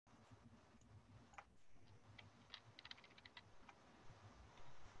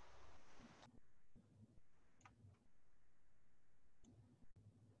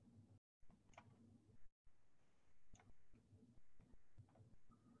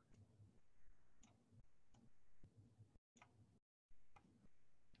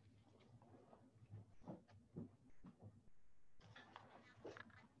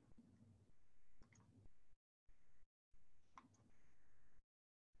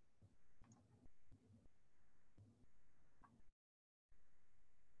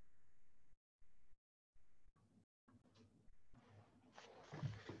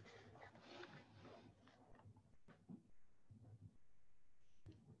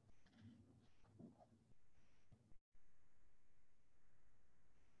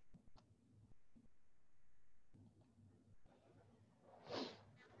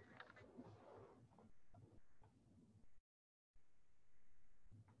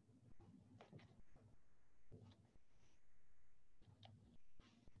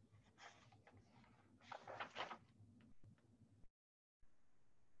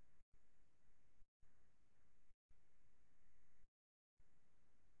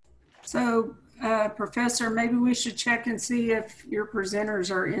So, Professor, maybe we should check and see if your presenters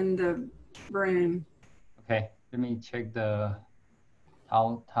are in the room. Okay, let me check the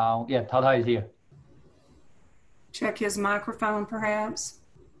Tao. Yeah, Tao is here. Check his microphone, perhaps.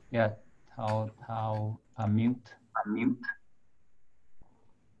 Yeah, Tao, unmute.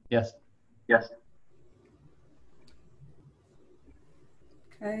 Yes.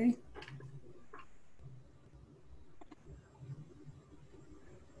 Okay.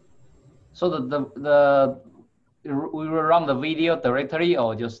 So we will run the video directly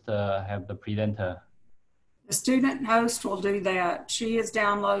or just have the presenter? The student host will do that. She has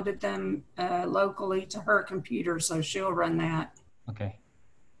downloaded them locally to her computer, so she'll run that. Okay.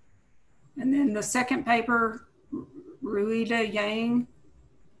 And then the second paper, Ruida Yang,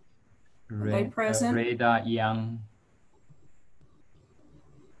 are they present? Ruida Yang.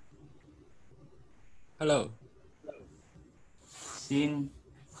 Hello. Xin.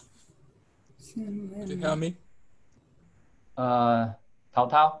 Do you hear me? Tao.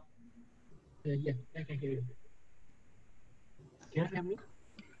 Yeah, I can hear you. Can you hear me?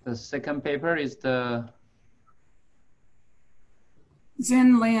 The second paper is the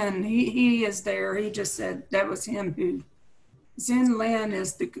Zin Lin. He is there. He just said that was him who. Zin Lin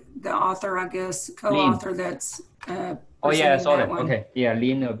is the author, I guess, co-author that's. Oh yeah, I saw that. Okay, yeah,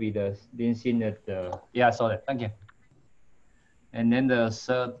 Lin will be the Lin Xin at the. Yeah, I saw that. Thank you. And then the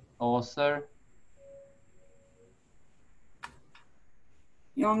third author.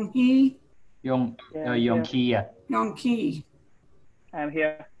 Yongki. Yongki, yeah. Yongki. I'm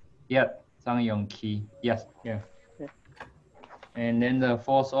here. Yeah, Zhang Yongqi. Yes, yeah. And then the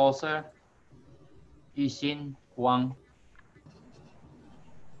fourth author, Yixin Wang.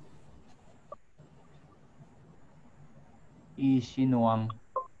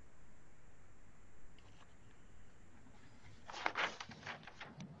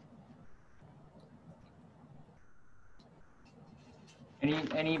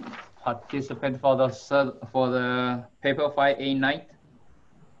 Any participant for the paper 589?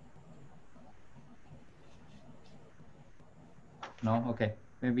 No, okay.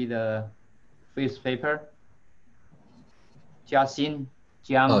 Maybe the fifth paper. Jiaxin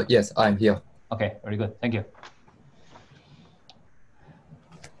Jiang. Oh yes, I'm here. Okay, very good. Thank you.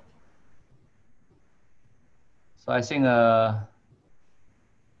 So I think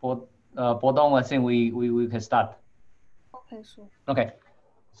Bodong, I think we can start. Okay, sure. Okay,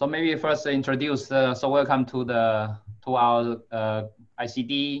 so maybe first introduce. So welcome to our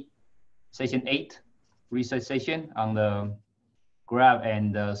ICD session 8 research session on the graph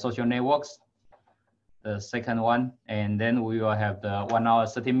and the social networks. The second one, and then we will have the 1 hour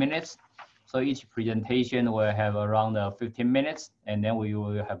 30 minutes. So each presentation will have around 15 minutes, and then we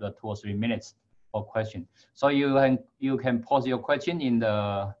will have the 2 or 3 minutes for question. So you can pose your question in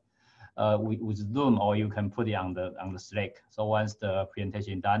the with Zoom, or you can put it on the Slack. So once the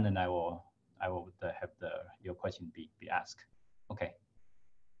presentation is done, then I will have your question be asked. Okay.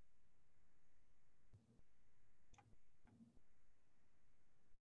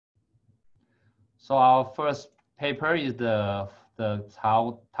 So our first paper is the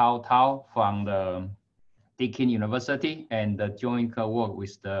Tao from the Deakin University, and the joint work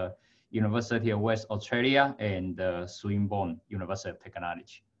with the University of West Australia and the Swinburne University of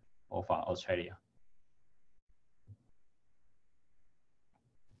Technology, all from Australia.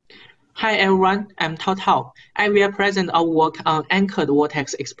 Hi everyone, I'm Tao. I will present our work on anchored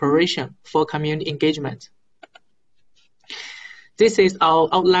vertex exploration for community engagement. This is our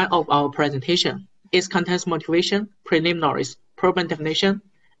outline of our presentation. It contains motivation, preliminaries, problem definition.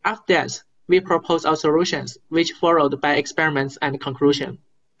 After that, we propose our solutions, which followed by experiments and conclusion.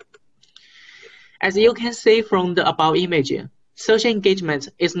 As you can see from the above image, social engagement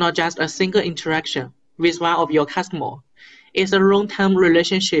is not just a single interaction with one of your customers. It's a long-term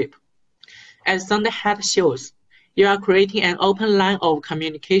relationship. As the head shows, you are creating an open line of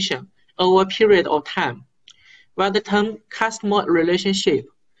communication over a period of time. While the term customer relationship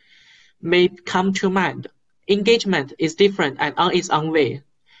may come to mind, engagement is different and on its own way.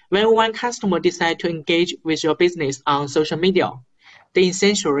 When one customer decides to engage with your business on social media, they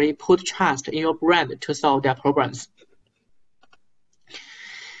essentially put trust in your brand to solve their problems.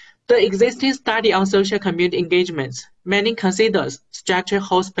 The existing study on social community engagements mainly considers structured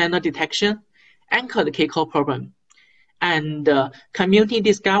host banner detection, anchored kickoff problem, and community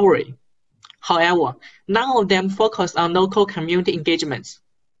discovery. However, none of them focus on local community engagements.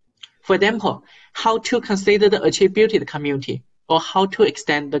 For example, how to consider the attributed community or how to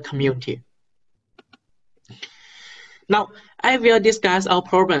extend the community. Now, I will discuss our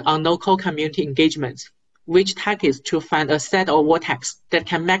problem on local community engagements. which targets to find a set of vertex that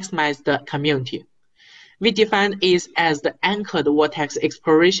can maximize the community. We define it as the anchored vertex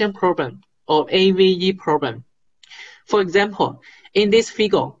exploration problem, or AVE problem. For example, in this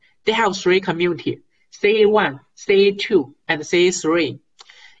figure, they have three communities, CA1, CA2, and CA3.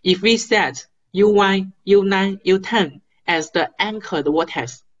 If we set U1, U9, U10 as the anchored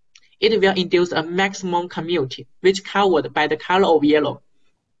vertex, it will induce a maximum community, which covered by the color of yellow.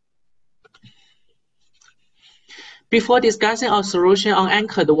 Before discussing our solution on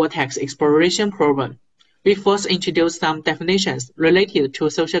anchored vertex exploration problem, we first introduce some definitions related to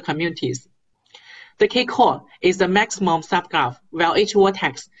social communities. The K-core is the maximum subgraph where each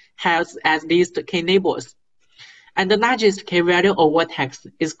vertex has at least k neighbors, and the largest k-value of vertex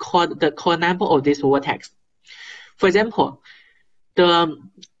is called the core number of this vertex. For example, the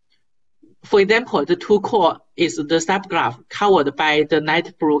two core is the subgraph covered by the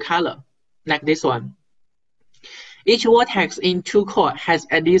light blue color, like this one. Each vertex in two core has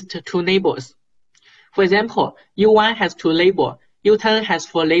at least two neighbors. For example, U1 has 2 labels, U10 has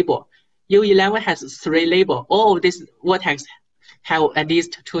 4 labels, U11 has 3 labels. All of these vertex have at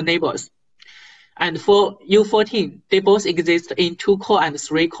least 2 neighbors. And for U14, they both exist in 2 core and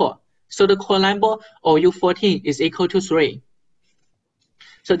 3 core. So the core number of U14 is equal to 3.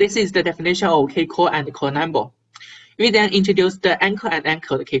 So this is the definition of K-core and core number. We then introduce the anchored and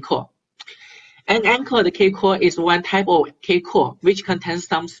anchored K-core. An anchored K-core is one type of K-core which contains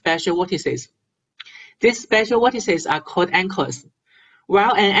some special vertices. These special vertices are called anchors.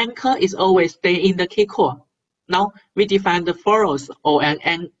 While an anchor is always stay in the K-core, now we define the follows of an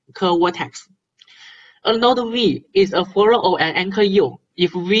anchor vertex. A node V is a follower of an anchor U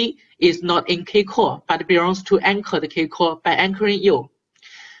if V is not in K-core but belongs to anchored K-core by anchoring U.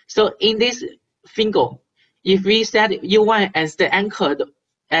 So in this figure, if we set U1 as the anchor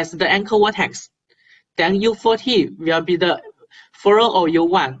vertex, then U40 will be the follower of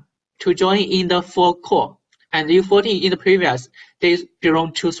U1 to join in the 4 core, and U14 in the previous, they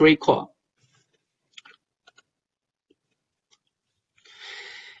belong to 3 core.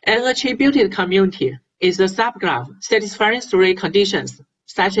 An attributed community is a subgraph satisfying 3 conditions,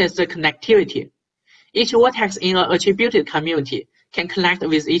 such as the connectivity. Each vertex in an attributed community can connect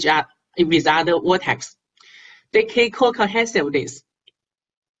with other vertex. The K-core cohesiveness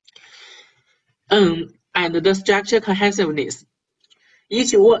and the structure cohesiveness.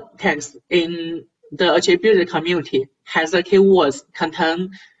 Each vertex in the attributed community has a keywords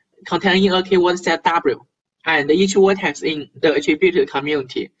containing a keyword set W, and each vertex in the attributed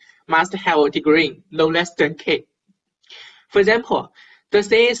community must have a degree no less than k. For example, the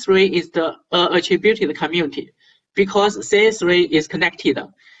CA3 is the attributed community because CA3 is connected,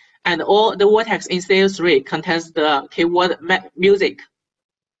 and all the vertex in CA3 contains the keyword music,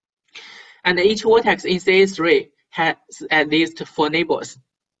 and each vertex in CA3 has at least 4 neighbors.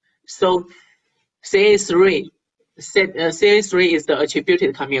 So CA3 is the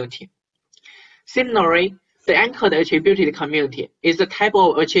attributed community. Similarly, the anchored attributed community is the type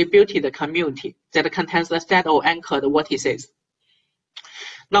of attributed community that contains a set of anchored vertices.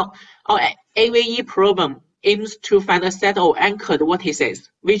 Now, our AVE problem aims to find a set of anchored vertices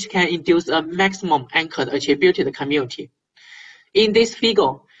which can induce a maximum anchored attributed community. In this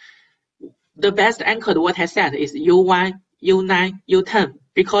figure, the best anchored vertex set is U1, U9, U10,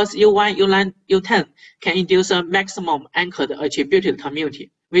 because U1, U9, U10 can induce a maximum anchored attributed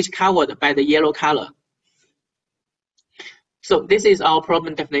community, which covered by the yellow color. So this is our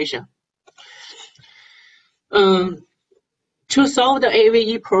problem definition. To solve the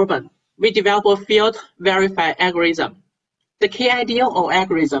AVE problem, we develop a field verify algorithm. The key idea of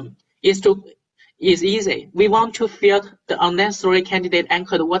algorithm is easy. We want to filter the unnecessary candidate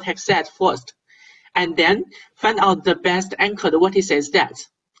anchored vertex set first, and then find out the best anchored vertices set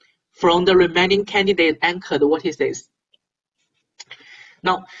from the remaining candidate anchored vertices.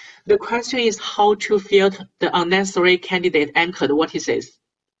 Now, the question is how to filter the unnecessary candidate anchored vertices.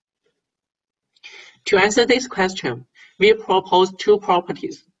 To answer this question, we propose 2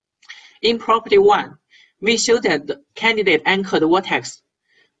 properties. In property 1, we show that the candidate anchored vertex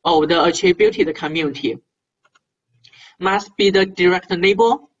of the attributed community must be the direct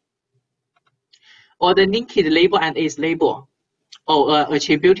neighbor or the linked label and its label of an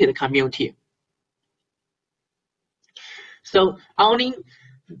attributed community. So only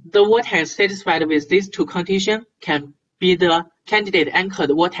the vertex satisfied with these 2 conditions can be the candidate anchored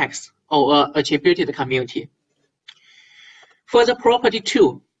vertex of an attributed community. For the property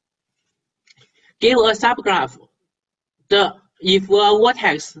 2, give a subgraph. If a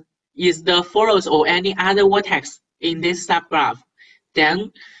vertex is the follows of any other vertex in this subgraph,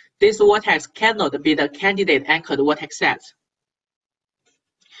 then this vertex cannot be the candidate anchored vertex set.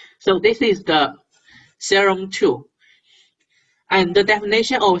 So this is the theorem 2. And the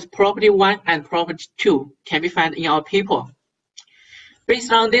definition of property 1 and property 2 can be found in our paper.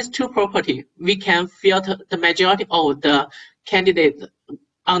 Based on these two properties, we can filter the majority of the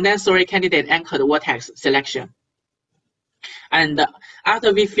unnecessary candidate anchored vertex selection. And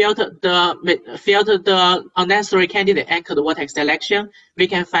after we filter the unnecessary candidate anchored vertex selection, we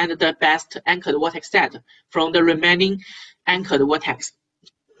can find the best anchored vertex set from the remaining anchored vertex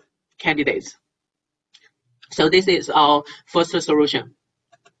candidates. So this is our first solution.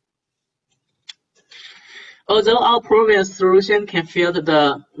 Although our previous solution can filter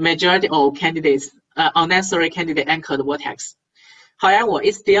the majority of candidates, unnecessary candidate anchored vertex, however,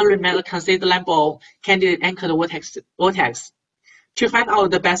 it still remains a considerable candidate anchored vertex. To find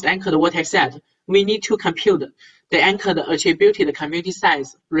out the best anchored vertex set, we need to compute the anchored attributed community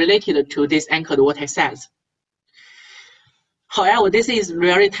size related to this anchored vertex set. However, this is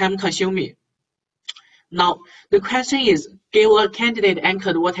very time consuming. Now, the question is, given a candidate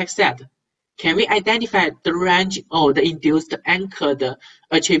anchored vertex set, can we identify the range of the induced anchored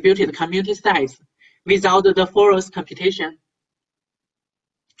attributed community size without the Fourier computation?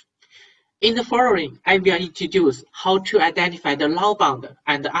 In the following, I will introduce how to identify the lower bound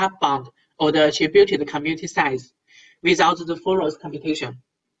and the upper bound of the attributed community size without the Fourier computation.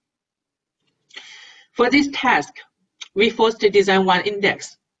 For this task, we first design one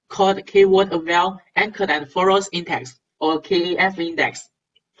index called keyword-aware anchored and Fourier index, or KAF index.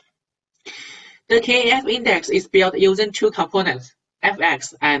 The KAF index is built using two components,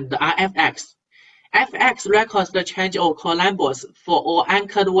 fx and rfx. Fx records the change of columbus for all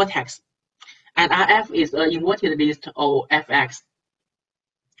anchored vertex, and Rf is an inverted list of fx.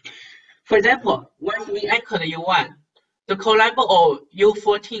 For example, once we anchor U1, the columbus of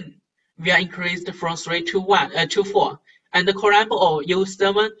U14 will increase from 3 to 4, and the columbus of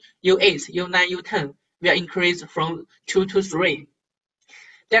U7, U8, U9, U10 will increase from 2 to 3.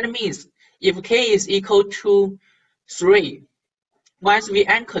 That means if k is equal to 3, once we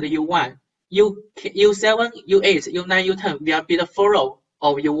anchor U1, U7, U8, U9, U10 will be the Fourier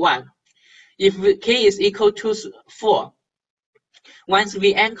of U1. If k is equal to 4, once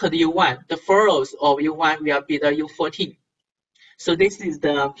we anchor U1, the Fourier of U1 will be the U14. So this is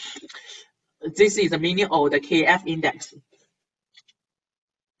the meaning of the KF index.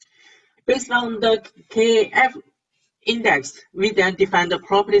 Based on the KF index, we then define the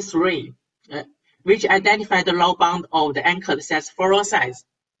property 3, which identifies the lower bound of the anchored set's Fourier size.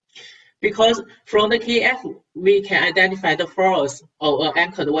 Because from the KF, we can identify the Fourier of an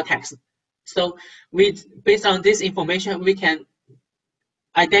anchored vertex. So based on this information, we can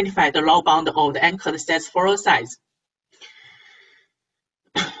identify the lower bound of the anchored set's Fourier size.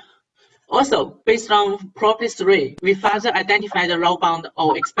 Also, based on property 3, we further identify the lower bound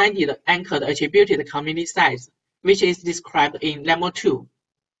of expanded anchored attributed community size, which is described in lemma 2.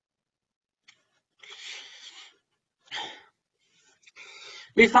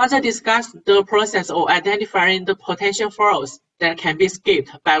 We further discuss the process of identifying the potential Fouriers that can be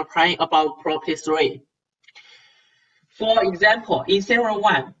skipped by applying above property 3. For example, in theorem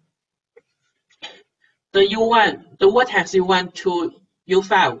 1, the vertex U1 to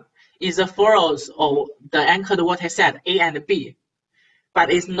U5 is the Fourier of the anchored vertex set A and B,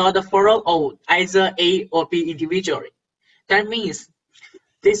 but it's not the Fourier of either A or B individually. That means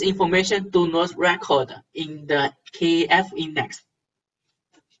this information do not record in the KF index.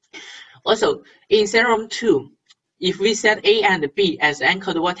 Also, in theorem 2, if we set A and B as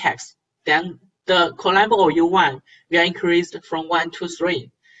anchored vertex, then the columbus of U1 will increase from 1 to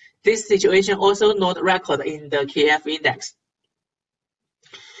 3. This situation also not recorded in the KF index.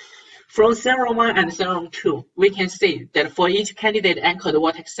 From theorem 1 and theorem 2, we can see that for each candidate anchored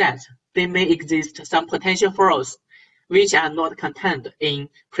vertex set, there may exist some potential Fouriers which are not contained in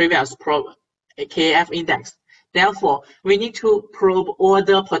previous KF index. Therefore, we need to probe all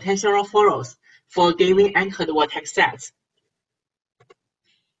the potential Fouriers for given anchored vertex sets.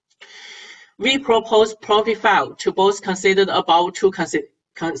 We propose property 5 to both consider the above two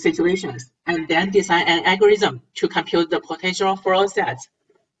situations and then design an algorithm to compute the potential Fourier sets.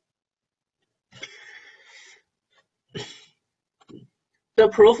 The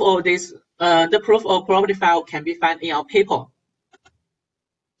proof of property 5 can be found in our paper.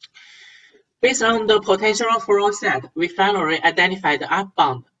 Based on the potential Fourier set, we finally identify the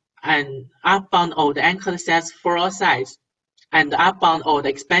upbound of the anchored set's Fourier size and the upbound of the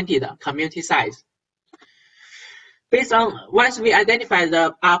expanded community size. Once we identify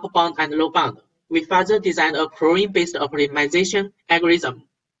the upper bound and lower bound, we further design a Pruning-based optimization algorithm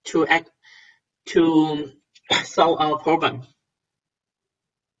to solve our problem.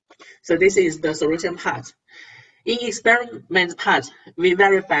 So this is the solution part. In experiment part, we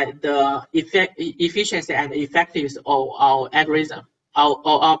verified the efficiency and effectiveness of our algorithm,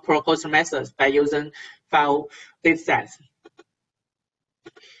 our proposed methods by using 5 datasets.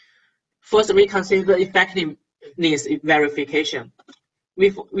 First, we consider effectiveness verification.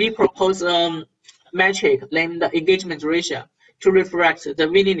 We propose a metric named the engagement ratio to reflect the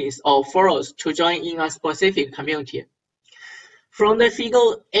willingness of followers to join in a specific community. From the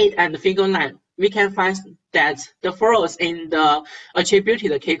figure 8 and figure 9, we can find that the followers in the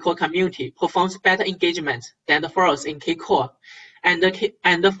attributed K-core community performs better engagement than the followers in K-core, and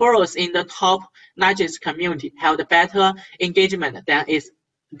the followers in the top largest community have better engagement than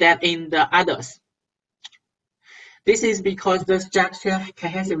in the others. This is because the structure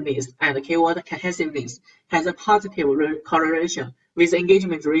cohesiveness and keyword cohesiveness has a positive correlation with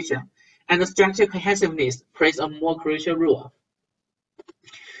engagement ratio, and the structure cohesiveness plays a more crucial role.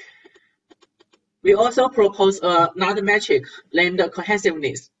 We also propose another metric named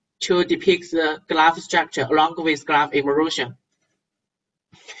cohesiveness to depict the graph structure along with graph evolution.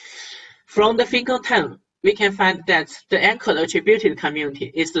 From the figure 10, we can find that the anchored attributed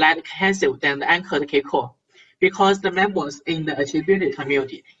community is less cohesive than the anchored K-core, because the members in the attributed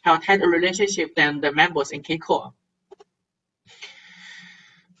community have tighter relationship than the members in K-core.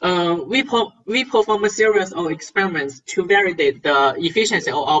 We perform a series of experiments to validate the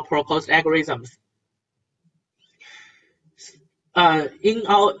efficiency of our proposed algorithms. In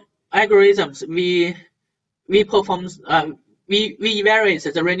our algorithms, we evaluate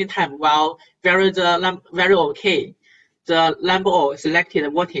the running time while vary the variable k, the number of selected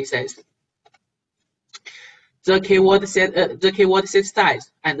vertices, the keyword set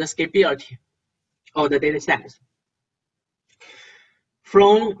size, and the scalability of the data set.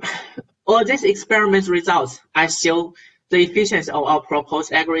 From all these experiment results, I show the efficiency of our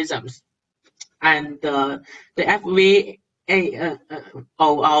proposed algorithms and the FVA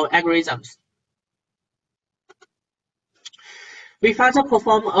of our algorithms. We further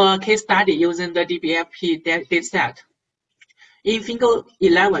perform a case study using the DBFP dataset. In figure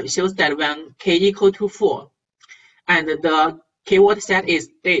 11 shows that when k equal to 4 and the keyword set is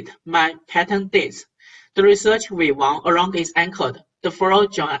date, my pattern dates, the research we want along is anchored. The follow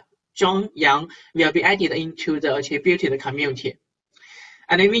John Yang will be added into the attributed community.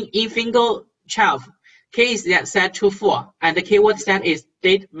 And in figure 12, k is set to 4 and the keyword set is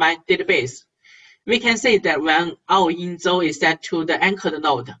date my database. We can see that when our in-zone is set to the anchored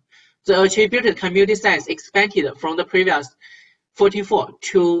node, the attributed community size expanded from the previous 44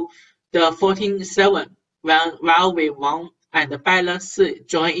 to the 147 while we want and balance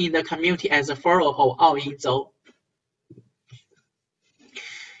join in the community as a follower of our in-zone.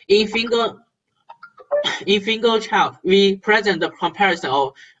 In figure 12, we present the comparison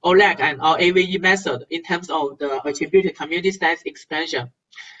of OLEG and our AVE method in terms of the attributed community size expansion.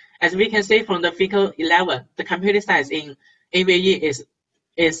 As we can see from the figure 11, the community size in AVE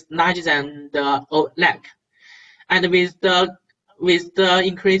is larger than the OLEG, and with the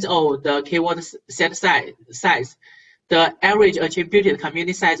increase of the keyword set size, the average attributed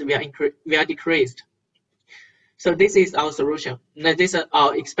community size will decrease. So this is our solution. This is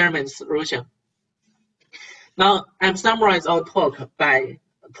our experiment solution. Now I'm summarizing our talk by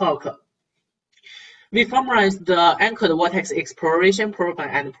talk. We formalized the anchored vertex exploration problem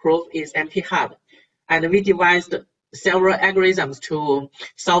and proof is empty-hard, and we devised several algorithms to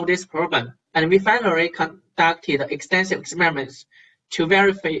solve this problem. And we finally conducted extensive experiments to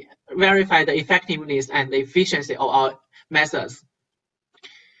verify the effectiveness and the efficiency of our methods.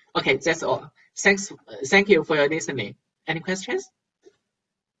 Okay, that's all. Thank you for your listening. Any questions?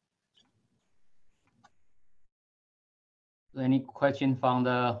 Any question from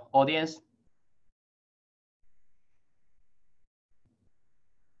the audience?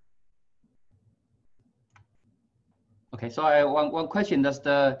 Okay, so one question, does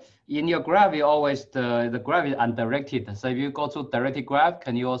in your graph, you always the graph is undirected. So if you go to directed graph,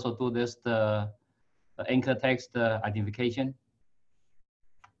 can you also do this the anchor text identification?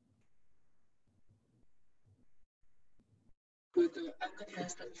 With the anchor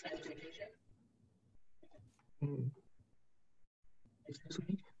text identification. Excuse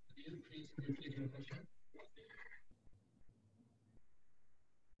me. Can you please repeat your question?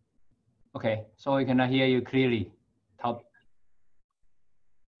 Okay, so we cannot hear you clearly.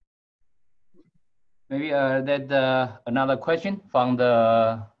 Maybe that another question from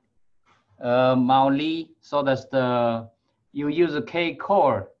the Mao Li. So that's you use the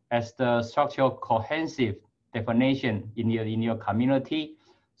K-core as the structural cohesive definition in your community.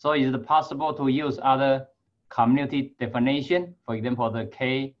 So is it possible to use other community definition, for example, the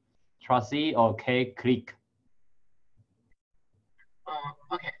K-trustee or K-click?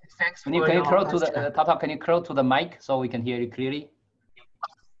 Okay, thanks Can you close to the Tata? Can you close to the mic so we can hear you clearly?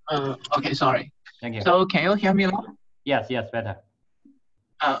 Okay, sorry. Thank you. So can you hear me now? Yes, better.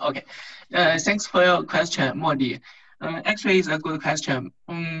 Okay. Thanks for your question, Modi. Actually, it's a good question.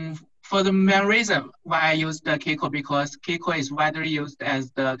 For the main reason why I use the KCO, because KCO is widely used as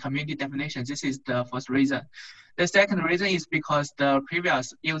the community definition. This is the first reason. The second reason is because the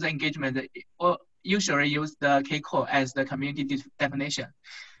previous user engagement usually use the KCO as the community definition.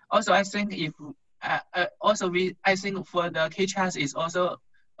 Also, I think if I think for the K-trust is also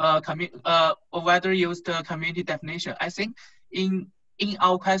a widely used community definition. I think in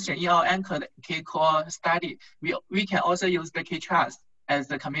our question, in our anchored K-core study, we can also use the K-trust as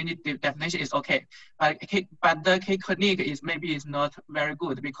the community definition is okay, but the K-click is maybe is not very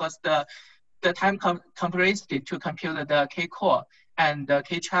good because the time complexity to compute the K-core and the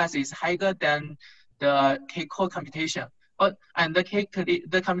K-trust is higher than the K-core computation. And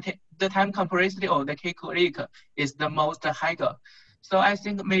the time complexity of the K-click is the most higher. So I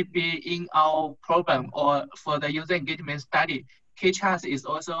think maybe in our problem or for the user engagement study, K-trust is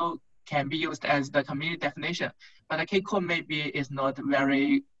also can be used as the community definition, but the K-core maybe is not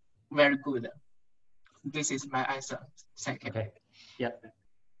very, very good. This is my answer. Thank you. Okay. Yeah.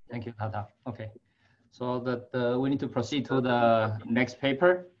 Thank you, Tata. Okay. So that we need to proceed to the next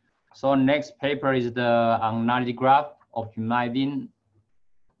paper. So next paper is the on knowledge graph optimizing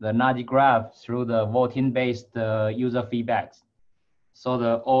the knowledge graph through the voting-based user feedbacks. So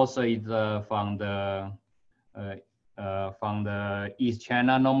the author is from the East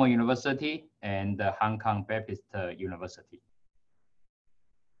China Normal University and the Hong Kong Baptist University.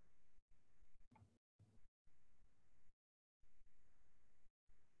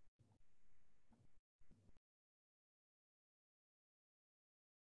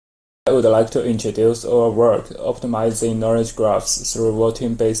 I would like to introduce our work optimizing knowledge graphs through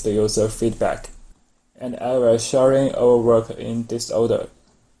voting-based user feedback, and I will sharing our work in this order.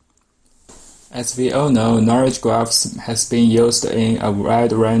 As we all know, knowledge graphs has been used in a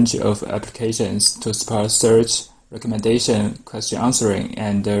wide range of applications to support search, recommendation, question answering,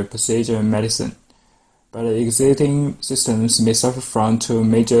 and precision medicine. But existing systems may suffer from two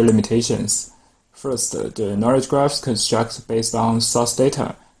major limitations. First, the knowledge graphs constructed based on source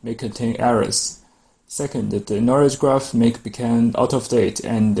data may contain errors. Second, the knowledge graph may become out of date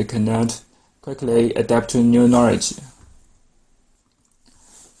and cannot quickly adapt to new knowledge.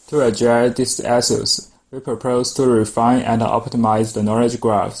 To address these issues, we propose to refine and optimize the knowledge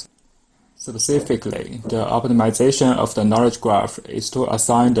graphs. Specifically, the optimization of the knowledge graph is to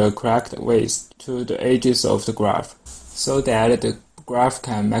assign the correct weights to the edges of the graph, so that the graph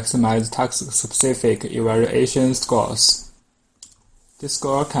can maximize task-specific evaluation scores. This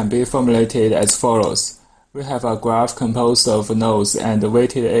score can be formulated as follows. We have a graph composed of nodes and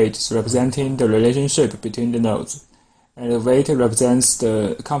weighted edges representing the relationship between the nodes, and the weight represents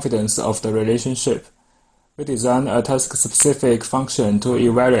the confidence of the relationship. We design a task-specific function to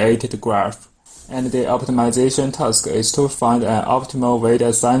evaluate the graph, and the optimization task is to find an optimal weight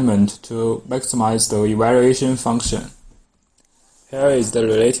assignment to maximize the evaluation function. Here is the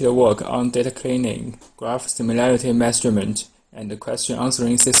related work on data cleaning, graph similarity measurement, and question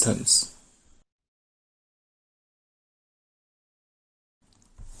answering systems.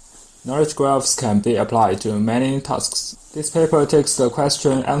 Knowledge graphs can be applied to many tasks. This paper takes the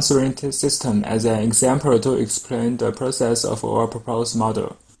question answering system as an example to explain the process of our proposed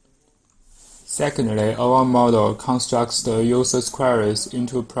model. Secondly, our model constructs the user's queries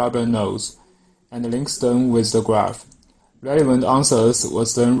into problem nodes and links them with the graph. Relevant answers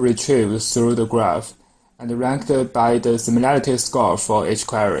was then retrieved through the graph and ranked by the similarity score for each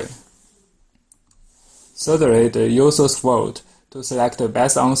query. Thirdly, the users vote to select the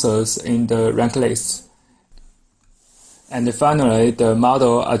best answers in the ranked list. And finally, the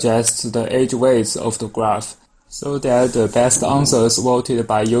model adjusts the edge weights of the graph so that the best answers voted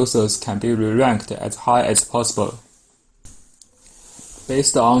by users can be re-ranked as high as possible.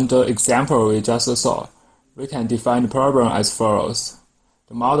 Based on the example we just saw, we can define the problem as follows.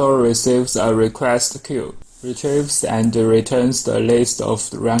 The model receives a request queue, retrieves and returns the list of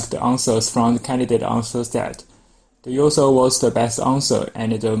ranked answers from the candidate answer set. The user votes the best answer,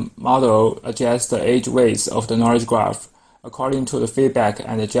 and the model adjusts the edge weights of the knowledge graph according to the feedback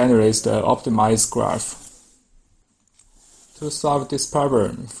and generates the optimized graph. To solve this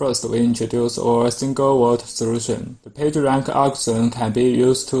problem, first we introduce our single vote solution. The PageRank algorithm can be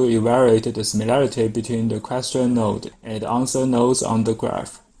used to evaluate the similarity between the question node and the answer nodes on the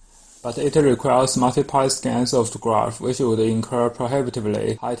graph. but it requires multiple scans of the graph, which would incur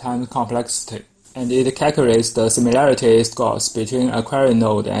prohibitively high time complexity. And it calculates the similarity scores between a query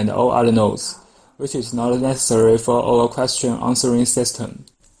node and all other nodes, which is not necessary for our question answering system.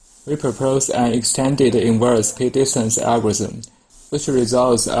 We propose an extended inverse p-distance algorithm, which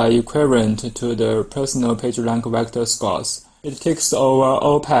results are equivalent to the personal PageRank vector scores. It takes over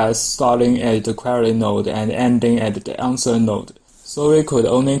all paths starting at the query node and ending at the answer node. So we could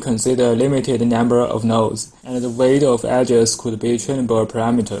only consider a limited number of nodes, and the weight of edges could be trainable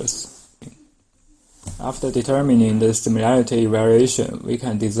parameters. After determining the similarity variation, we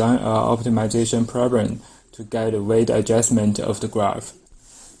can design an optimization problem to get the weight adjustment of the graph.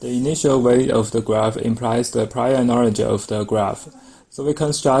 The initial weight of the graph implies the prior knowledge of the graph, so we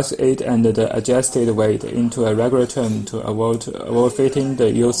construct it and the adjusted weight into a regular term to avoid fitting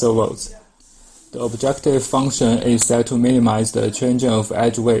the user votes. The objective function is set to minimize the changing of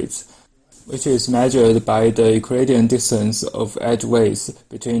edge weights, which is measured by the Euclidean distance of edge weights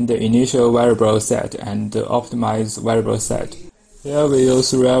between the initial variable set and the optimized variable set. Here we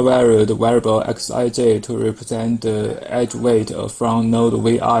use real-valued variable xij to represent the edge weight from node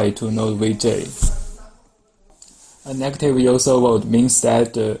vi to node vj. A negative user vote means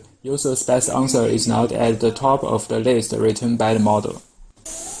that the user's best answer is not at the top of the list returned by the model.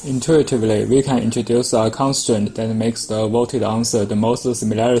 Intuitively, we can introduce a constraint that makes the voted answer the most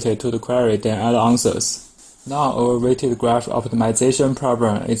similarity to the query than other answers. Now our weighted graph optimization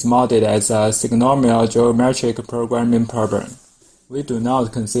problem is modeled as a signomial geometric programming problem. We do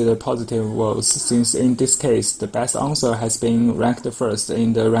not consider positive votes since in this case the best answer has been ranked first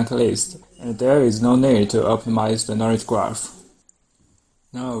in the ranked list, and there is no need to optimize the knowledge graph.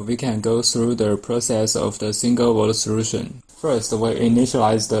 Now we can go through the process of the single vote solution. First, we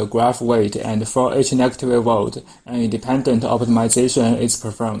initialize the graph weight, and for each negative vote, an independent optimization is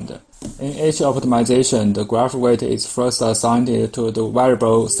performed. In each optimization, the graph weight is first assigned to the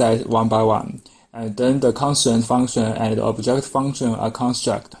variable set one by one, and then the constraint function and the object function are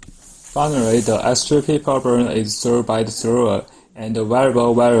constructed. Finally, the SGP problem is solved by the thrower, and the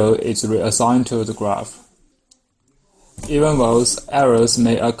variable value is reassigned to the graph. Even votes, errors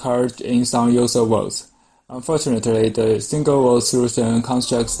may occur in some user votes. Unfortunately, the single vote solution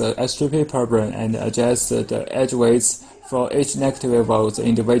constructs the SGP problem and adjusts the edge weights for each negative vote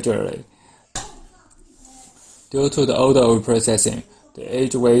individually. Due to the order of processing, the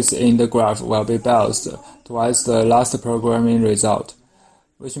edge weights in the graph will be balanced twice the last programming result,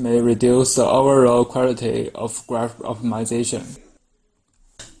 which may reduce the overall quality of graph optimization.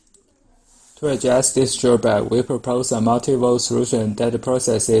 To address this drawback, we propose a multi-vote solution that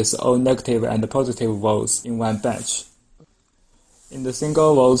processes all negative and positive votes in one batch. In the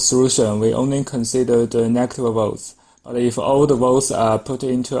single-vote solution, we only consider the negative votes, but if all the votes are put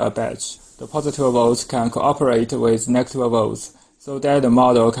into a batch, the positive votes can cooperate with negative votes, so that the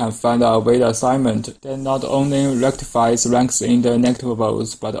model can find a weight assignment that not only rectifies ranks in the negative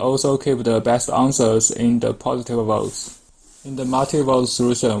votes, but also keep the best answers in the positive votes. In the multi-vote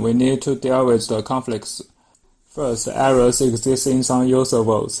solution, we need to deal with the conflicts. First, errors exist in some user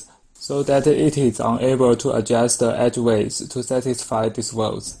votes, so that it is unable to adjust the edge weights to satisfy these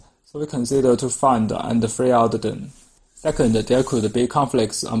votes, so we consider to find and free out them. Second, there could be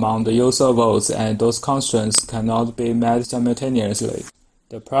conflicts among the user votes and those constraints cannot be met simultaneously.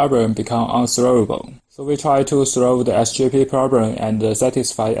 The problem becomes unsolvable, so we try to solve the SGP problem and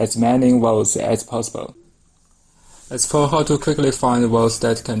satisfy as many votes as possible. As for how to quickly find votes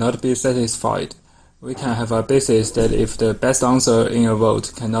that cannot be satisfied, we can have a basis that if the best answer in a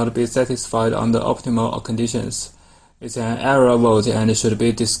vote cannot be satisfied under optimal conditions, it's an error vote and should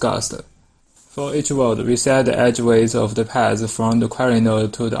be discussed. For each vote, we set the edge weights of the path from the query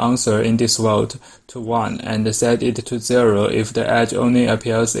node to the answer in this vote to 1 and set it to 0 if the edge only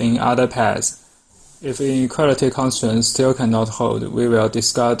appears in other paths. If inequality constraints still cannot hold, we will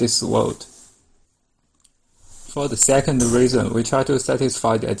discard this vote. For the second reason, we try to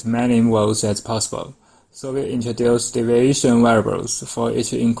satisfy as many votes as possible, so we introduce deviation variables for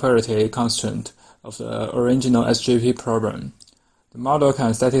each inequality constraint of the original SGP problem. The model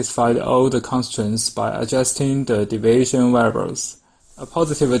can satisfy all the constraints by adjusting the deviation variables. A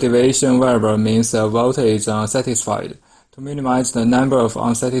positive deviation variable means a vote is unsatisfied. To minimize the number of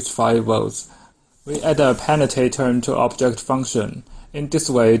unsatisfied votes, we add a penalty term to object function. In this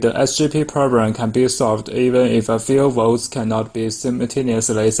way, the SGP problem can be solved even if a few votes cannot be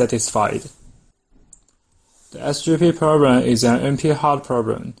simultaneously satisfied. The SGP problem is an NP-hard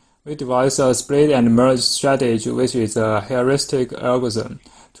problem. We devise a split and merge strategy, which is a heuristic algorithm,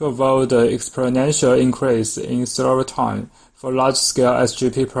 to avoid the exponential increase in solve time for large-scale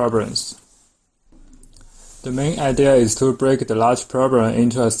SGP problems. The main idea is to break the large problem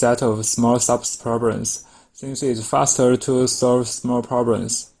into a set of small sub-problems, since it's faster to solve small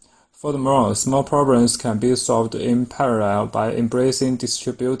problems. Furthermore, small problems can be solved in parallel by embracing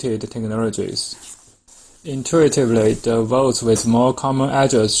distributed technologies. Intuitively, the votes with more common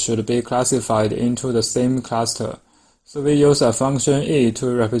edges should be classified into the same cluster. So we use a function E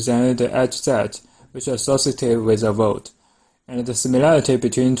to represent the edge set, which is associated with a vote. And the similarity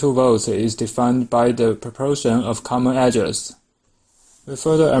between two votes is defined by the proportion of common edges. We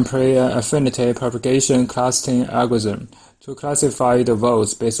further employ an affinity propagation clustering algorithm to classify the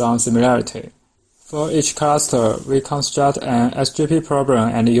votes based on similarity. For each cluster, we construct an SGP problem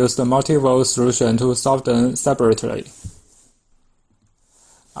and use the multi-vote solution to solve them separately.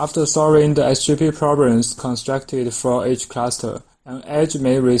 After solving the SGP problems constructed for each cluster, an edge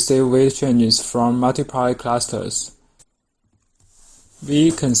may receive weight changes from multiple clusters.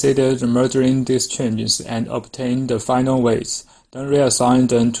 We consider merging these changes and obtain the final weights, then reassign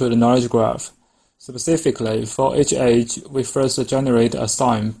them to the knowledge graph. Specifically, for each edge, we first generate a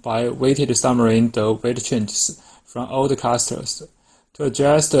sum by weighted summarizing the weight changes from all the clusters. To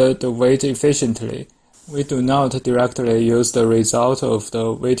adjust the weight efficiently, we do not directly use the result of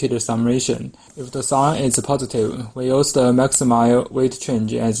the weighted summation. If the sum is positive, we use the maximum weight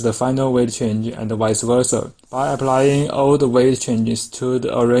change as the final weight change and vice versa. By applying all the weight changes to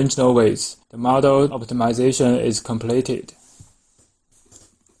the original weights, the model optimization is completed.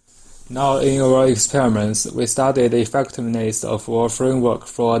 Now in our experiments, we studied the effectiveness of our framework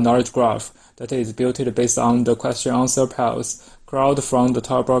for a knowledge graph that is built based on the question-answer pairs crawled from the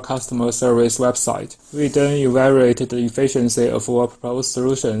Taobao customer service website. We then evaluated the efficiency of our proposed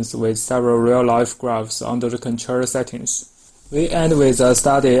solutions with several real-life graphs under the control settings. We end with a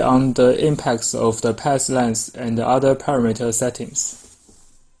study on the impacts of the path length and other parameter settings.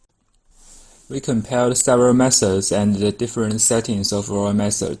 We compared several methods and the different settings of our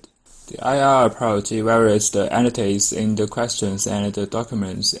method. The IR approach evaluates the entities in the questions and the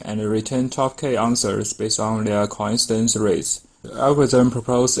documents and return top K answers based on their coincidence rates. The algorithm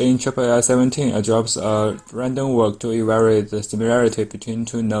proposed in AAA 17 adopts a random walk to evaluate the similarity between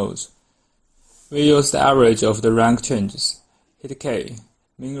two nodes. We use the average of the rank changes, hit K,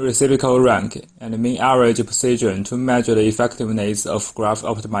 mean reciprocal rank, and mean average precision to measure the effectiveness of graph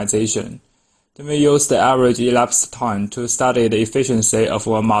optimization. Then we use the average elapsed time to study the efficiency of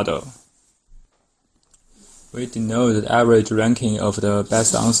our model. We denote the average ranking of the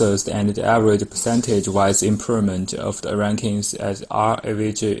best answers and the average percentage-wise improvement of the rankings as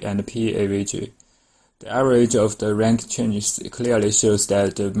R-AVG and P-AVG. The average of the rank changes clearly shows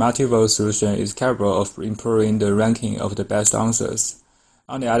that the multi-vote solution is capable of improving the ranking of the best answers.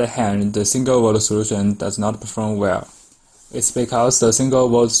 On the other hand, the single-vote solution does not perform well. It's because the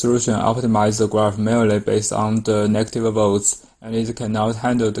single-vote solution optimizes the graph merely based on the negative votes, and it cannot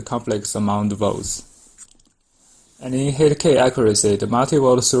handle the conflicts among the votes. And in hit K accuracy, the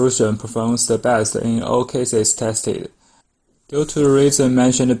multi-vote solution performs the best in all cases tested. Due to the reason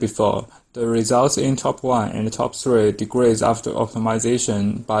mentioned before, the results in top 1 and top 3 decrease after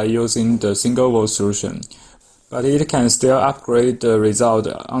optimization by using the single-vote solution, but it can still upgrade the result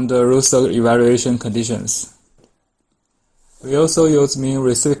under looser evaluation conditions. We also use mean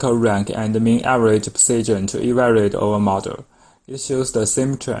reciprocal rank and mean average precision to evaluate our model. It shows the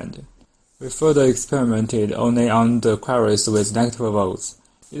same trend. We further experimented only on the queries with negative votes.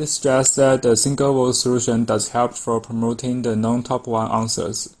 It suggests that the single-vote solution does help for promoting the non-top 1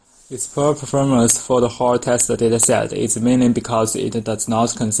 answers. Its poor performance for the whole test dataset is mainly because it does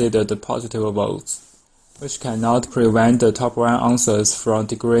not consider the positive votes, which cannot prevent the top 1 answers from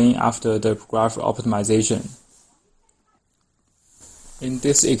degrading after the graph optimization. In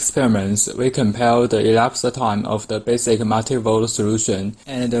these experiments, we compare the elapsed time of the basic multi-vote solution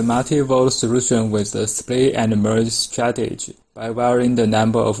and the multi-vote solution with the split and merge strategy by varying the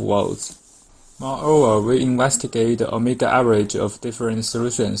number of votes. Moreover, we investigate the omega average of different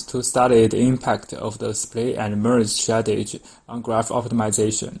solutions to study the impact of the split and merge strategy on graph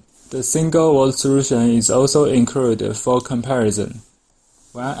optimization. The single-vote solution is also included for comparison.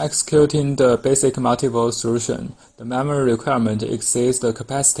 When executing the basic multi-vote solution, the memory requirement exceeds the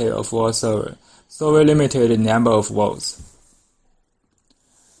capacity of our server, so we limited the number of votes.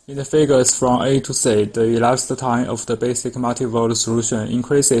 In the figures from A to C, the elapsed time of the basic multi-vote solution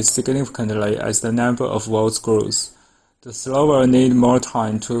increases significantly as the number of votes grows. The solver needs more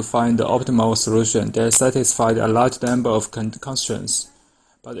time to find the optimal solution that satisfies a large number of constraints.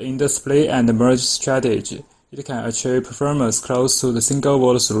 But in the split and merge strategy, it can achieve performance close to the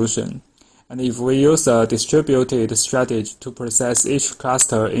single-vote solution, And if we use a distributed strategy to process each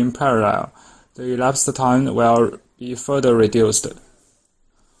cluster in parallel, the elapsed time will be further reduced.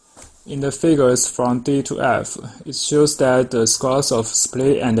 In the figures from D to F, it shows that the scores of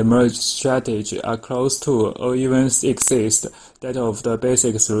split and merge strategy are close to or even exceed that of the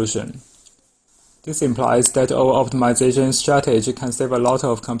basic solution. This implies that our optimization strategy can save a lot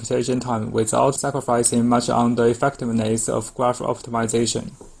of computation time without sacrificing much on the effectiveness of graph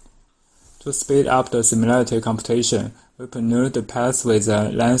optimization. To speed up the similarity computation, we prune the path with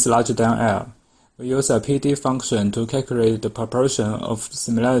a length larger than L. We use a PD function to calculate the proportion of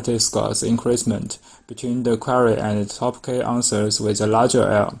similarity scores increment between the query and top K answers with a larger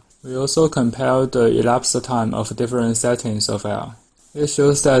L. We also compare the elapsed time of different settings of L. It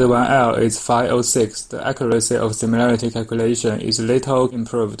shows that when L is 506, the accuracy of similarity calculation is little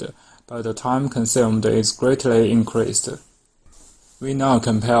improved, but the time consumed is greatly increased. We now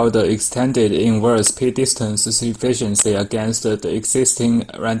compare the extended inverse p-distance efficiency against the existing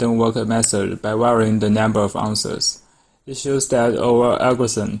random walk method by varying the number of answers. It shows that our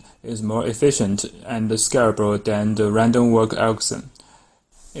algorithm is more efficient and scalable than the random walk algorithm.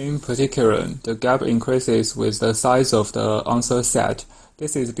 In particular, the gap increases with the size of the answer set.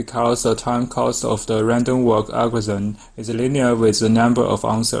 This is because the time cost of the random walk algorithm is linear with the number of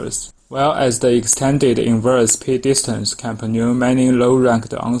answers, whereas the extended inverse p-distance can prune many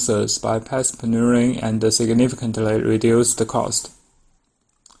low-ranked answers by path pruning and significantly reduce the cost.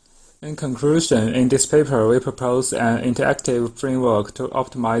 In conclusion, in this paper, we propose an interactive framework to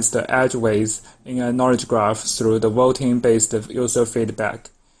optimize the edge weights in a knowledge graph through the voting-based user feedback.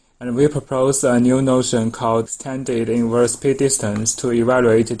 And we propose a new notion called extended inverse p-distance to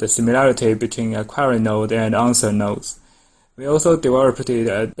evaluate the similarity between a query node and answer nodes. We also developed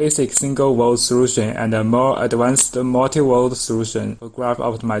a basic single-vote solution and a more advanced multi-vote solution for graph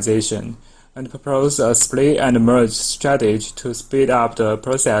optimization, and propose a split and merge strategy to speed up the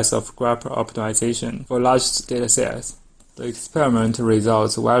process of graph optimization for large datasets. The experiment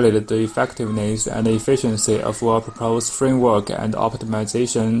results validate the effectiveness and efficiency of our proposed framework and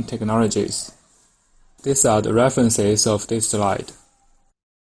optimization technologies. These are the references of this slide.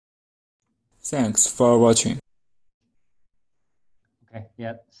 Thanks for watching. Okay,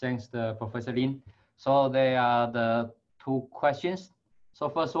 yeah, thanks to Professor Lin. So there are the two questions. So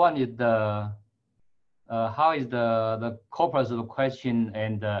first one is the how is the corpus of the question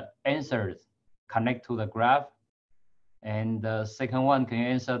and the answers connect to the graph? And the second one, can you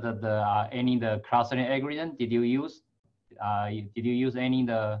answer any the clustering algorithm did you use? Did you use any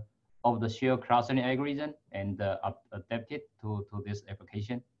of the shared clustering algorithm and adapt it to this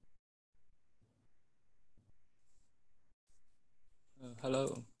application?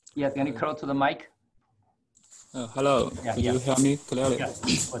 Hello. Yeah, can you close to the mic? Hello. Yeah, Could you hear me clearly? Yeah,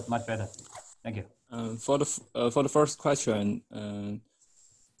 it's much better. Thank you. For the first question,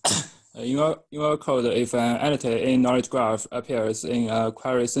 in your code, if an entity in knowledge graph appears in a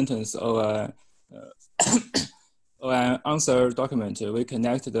query sentence or an answer document, we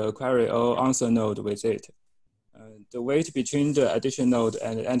connect the query or answer node with it. The weight between the addition node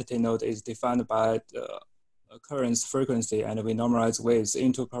and the entity node is defined by the occurrence frequency, and we normalize weights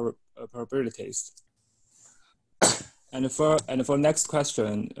into probabilities. And for next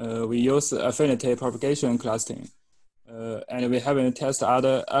question, we use affinity propagation clustering, and we haven't tested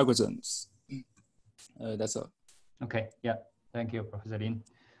other algorithms. That's all. Okay, yeah, thank you, Professor Lin.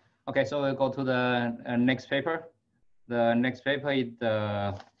 Okay, so we'll go to the next paper. The next paper is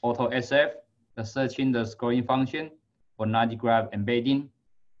the AutoSF, the searching the scoring function for knowledge graph embedding.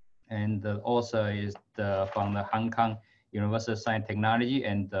 And the author is from the Hong Kong University of Science Technology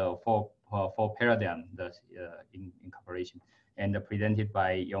and for Paradigm in cooperation, and presented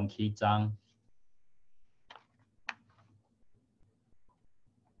by Yongqi Zhang.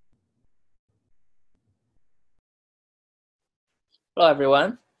 Hello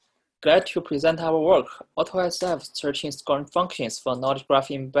everyone, glad to present our work, AutoSF searching scoring functions for knowledge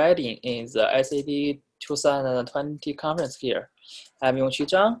graph embedding in the SAD 2020 conference here. I'm Yongqi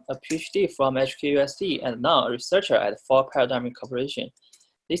Zhang, a PhD from HKUST and now a researcher at For Paradigm Corporation.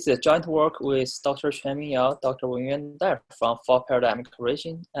 This is a joint work with Dr. Quan Yao, Dr. Wenyuan Dai from For Paradigm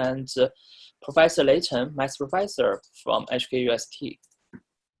Corporation, and Professor Lei Chen, my supervisor from HKUST.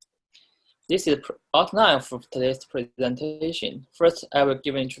 This is the outline for today's presentation. First, I will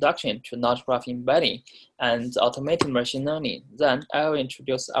give an introduction to knowledge graph embedding and automated machine learning. Then I will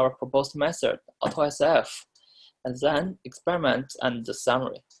introduce our proposed method, AutoSF, and then experiment and the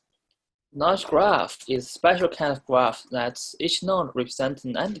summary. Knowledge graph is a special kind of graph that each node represents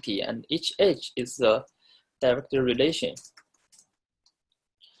an entity and each edge is a direct relation.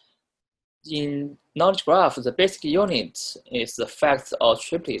 In knowledge graph, the basic unit is the facts or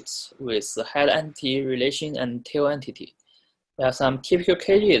triplets with the head entity relation and tail entity. There are some typical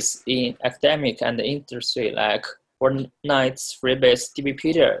cases in academic and industry like Fortnite's Freebase,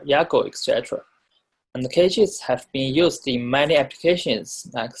 DBpedia, Yago, etc. And the cases have been used in many applications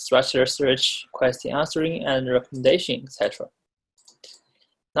like structured search, question answering, and recommendation, etc.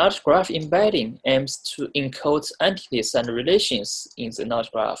 Knowledge graph embedding aims to encode entities and relations in the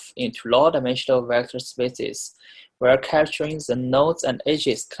knowledge graph into low-dimensional vector spaces while capturing the nodes and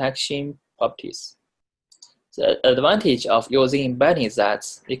edges connection properties. The advantage of using embedding is that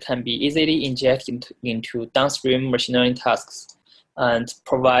it can be easily injected into downstream machine learning tasks and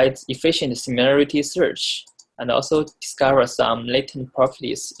provide efficient similarity search, and also discover some latent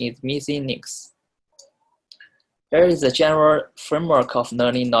properties in missing links. Here is the general framework of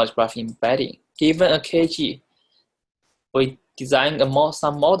learning knowledge graph embedding. Given a KG, we design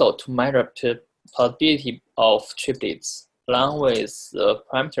some model to measure the probability of triplets along with the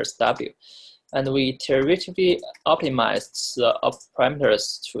parameters W, and we iteratively optimize the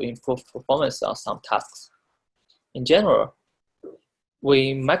parameters to improve performance on some tasks. In general,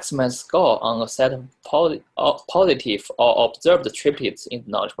 we maximize score on a set of positive or observed triplets in the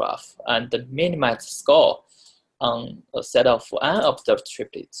knowledge graph, and minimize score on a set of unobserved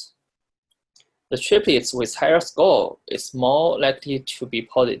triplets. The triplets with higher score is more likely to be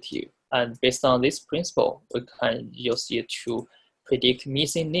positive, and based on this principle, we can use it to predict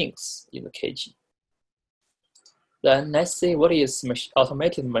missing links in the KG. Then let's see what is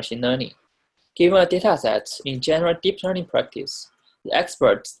automated machine learning. Given a dataset in general deep learning practice, the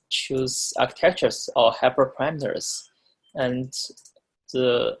experts choose architectures or hyperparameters, and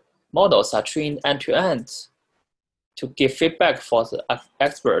the models are trained end-to-end to give feedback for the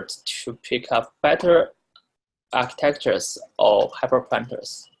experts to pick up better architectures or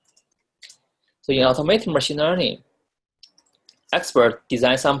hyperparameters. So in automated machine learning, experts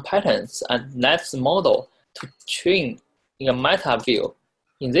design some patterns and let the model to train in a meta view.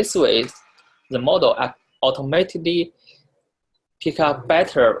 In this way, the model automatically pick up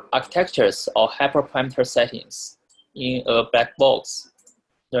better architectures or hyperparameter settings in a black box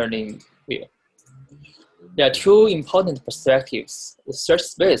learning view. There are two important perspectives. The search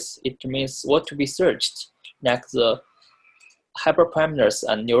space, it means what to be searched, like the hyperparameters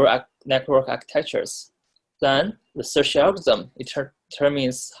and neural network architectures. Then the search algorithm, it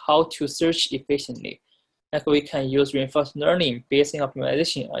determines how to search efficiently. Like we can use reinforcement learning, Bayesian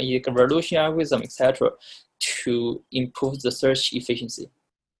optimization, evolution algorithm, etc. to improve the search efficiency.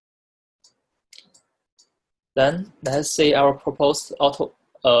 Then let's see our proposed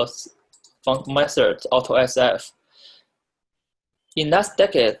method, AutoSF. In last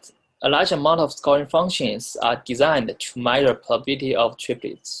decade, a large amount of scoring functions are designed to measure probability of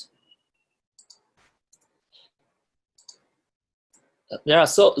triplets. There are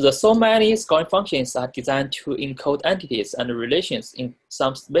so many scoring functions are designed to encode entities and relations in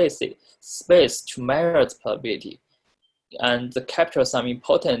some space to measure the probability and capture some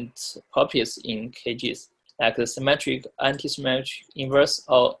important properties in KGs, like the symmetric, anti-symmetric, inverse,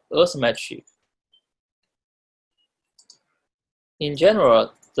 or asymmetric. In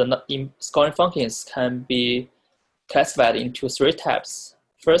general, the scoring functions can be classified into three types.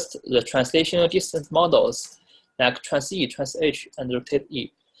 First, the translational distance models, like trans-E, trans-H, and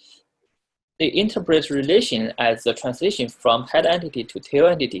rotate-E. They interpret relation as the translation from head entity to tail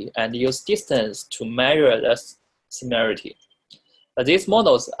entity and use distance to measure the similarity. But these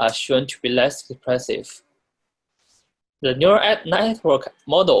models are shown to be less expressive. The neural network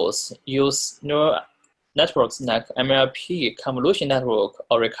models use neural networks like MLP, convolution network,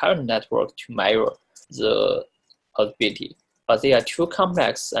 or recurrent network to measure the probability, but they are too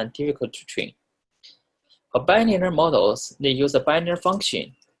complex and difficult to train. For binary models, they use a binary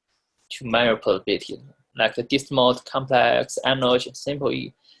function to measure probability, like the dist mode, complex, analog, simple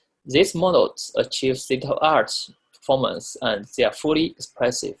E. These models achieve state-of-the-art performance and they are fully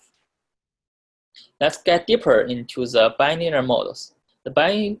expressive. Let's get deeper into the binary models. The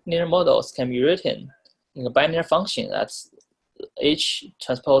binary models can be written in a binary function that's H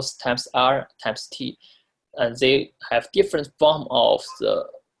transpose times R times T, and they have different form of the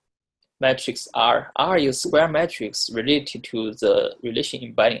matrix R. R is square matrix related to the relation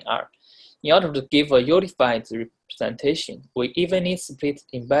embedding R. In order to give a unified representation, we evenly split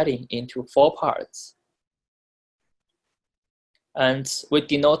embedding into 4 parts. And we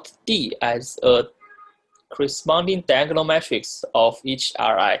denote D as a corresponding diagonal matrix of each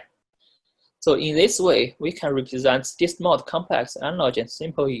Ri. So in this way, we can represent dist mode, complex, analog, and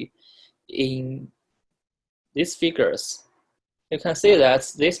simple E in these figures. you can see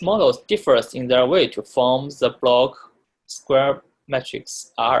that these models differ in their way to form the block square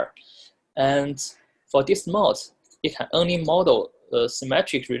matrix R. And for this mode, it can only model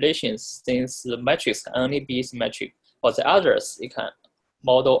symmetric relations since the matrix can only be symmetric. For the others, it can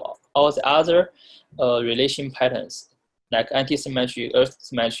model all the other relation patterns like anti-symmetry, earth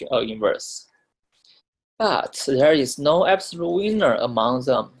symmetry, or inverse. But there is no absolute winner among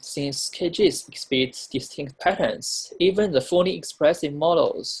them, since KGs exhibit distinct patterns. Even the fully expressive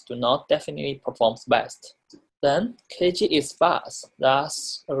models do not definitely perform best. Then, KG is sparse,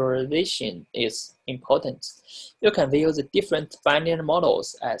 thus regularization is important. You can view the different binary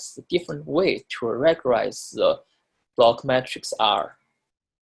models as a different way to regularize the block matrix R.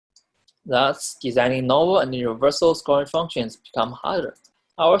 Thus, designing novel and universal scoring functions become harder.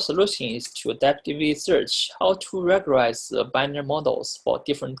 Our solution is to adaptively search how to regularize the binary models for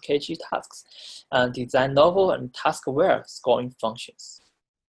different KG tasks and design novel and task-aware scoring functions.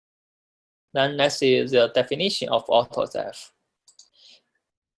 Then let's see the definition of AutoSF.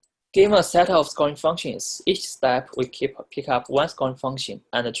 Given a set of scoring functions, each step we pick up one scoring function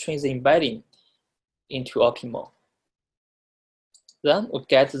and train the embedding into optimal. Then we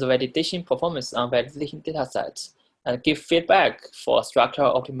get the validation performance on validation datasets and give feedback for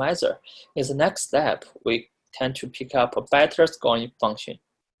structural optimizer. In the next step, we tend to pick up a better scoring function.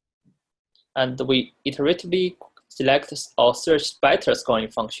 And we iteratively select or search better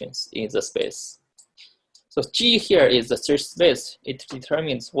scoring functions in the space. So G here is the search space. It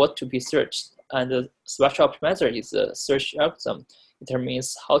determines what to be searched. And the structural optimizer is the search algorithm. It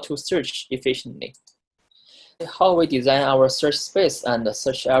determines how to search efficiently. How we design our search space and the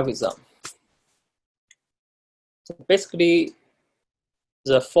search algorithm. So basically,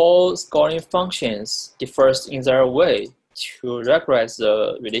 the four scoring functions differ in their way to regularize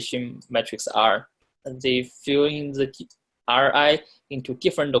the relation matrix R. And they fill in the Ri into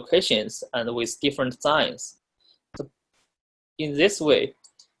different locations and with different signs. So in this way,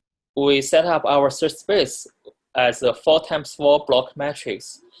 we set up our search space as a 4x4 block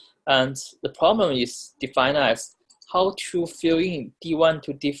matrix. And the problem is defined as how to fill in D1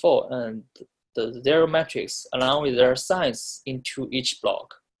 to D4 and the zero matrix along with their signs into each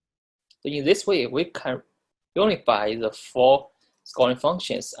block. So in this way, we can unify the four scoring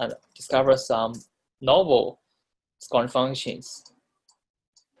functions and discover some novel scoring functions.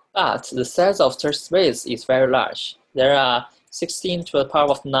 But the size of search space is very large. There are 16 to the power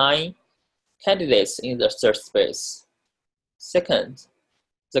of 9 candidates in the search space. Second,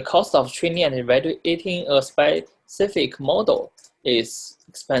 the cost of training and evaluating a specific model is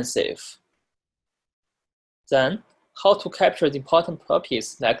expensive. Then, how to capture the important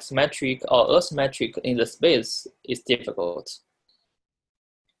properties like symmetric or asymmetric in the space is difficult.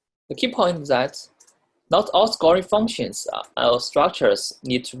 The key point is that not all scoring functions or structures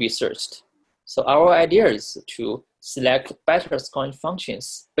need to be searched. So our idea is to select better scoring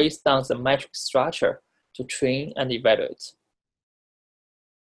functions based on the matrix structure to train and evaluate.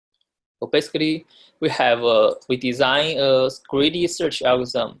 So basically, we design a greedy search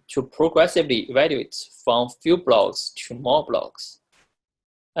algorithm to progressively evaluate from few blocks to more blocks.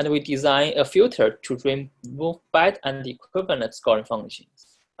 And we design a filter to remove bad and equivalent scoring functions.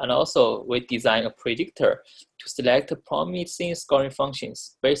 And also, we design a predictor to select promising scoring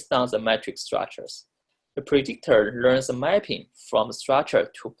functions based on the matrix structures. The predictor learns a mapping from structure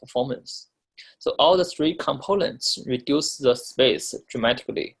to performance. So all the three components reduce the space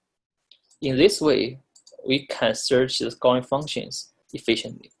dramatically. In this way, we can search the scoring functions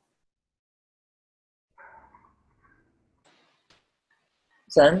efficiently.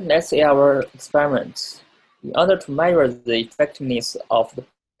 Then let's see our experiment. In order to measure the effectiveness of the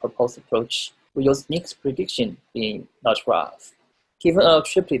proposed approach, we use mixed prediction in knowledge graph. Given a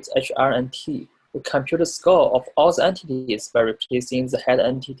triplet HR and T, we compute the score of all the entities by replacing the head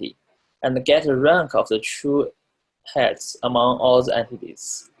entity and get the rank of the true heads among all the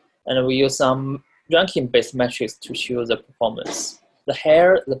entities. And we use some ranking-based metrics to show the performance. The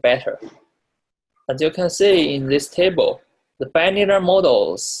higher, the better. As you can see in this table, the binary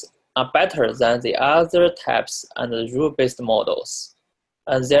models are better than the other types and the rule-based models.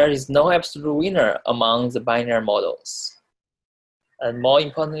 And there is no absolute winner among the binary models. And more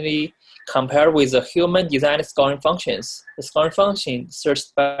importantly, compared with the human-designed scoring functions, the scoring function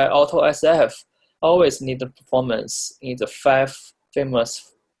searched by AutoSF always need the performance in the 5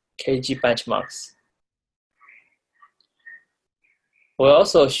 famous KG benchmarks. We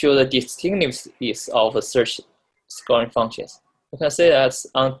also show the distinctiveness of the search scoring functions. You can see that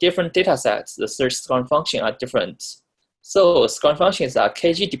on different datasets, the search scoring functions are different. So scoring functions are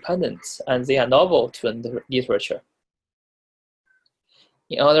KG dependent and they are novel to the literature.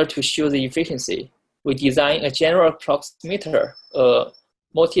 In order to show the efficiency, we design a general approximator, a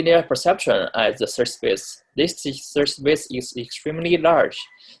multi-layer perceptron as the search space. This search space is extremely large,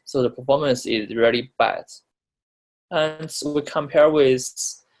 so the performance is really bad. And we compare with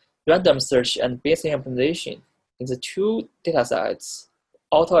random search and Bayesian optimization. In the two datasets,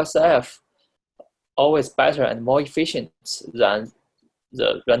 AutoSF always better and more efficient than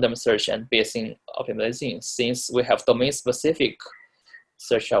the random search and Bayesian optimization, since we have domain-specific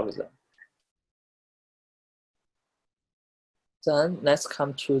search algorithm. Then let's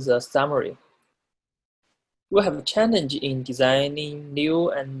come to the summary. We have a challenge in designing new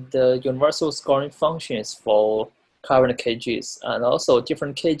and universal scoring functions for current KGs, and also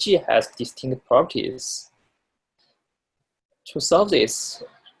different KG has distinct properties. To solve this,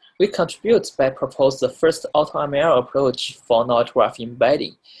 we contribute by proposing the first AutoML approach for knowledge graph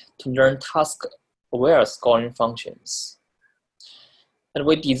embedding to learn task-aware scoring functions. And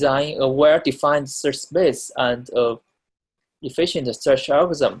we design a well-defined search space and a efficient search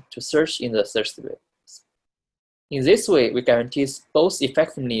algorithm to search in the search space. In this way, we guarantee both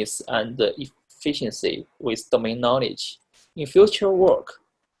effectiveness and efficiency with domain knowledge. In future work,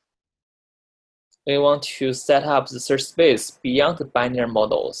 we want to set up the search space beyond the binary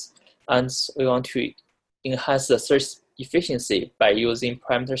models, and we want to enhance the search efficiency by using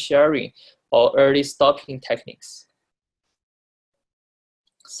parameter sharing or early stopping techniques.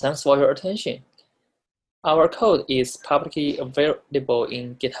 Thanks for your attention. Our code is publicly available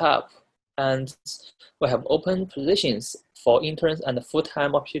in GitHub, and we have open positions for interns and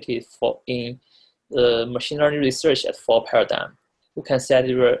full-time opportunities in machine learning research at Full Paradigm. You can send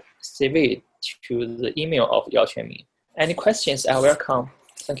your CV to the email of Yao Quanmin. Any questions are welcome.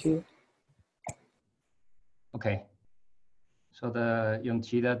 Thank you. Okay. So the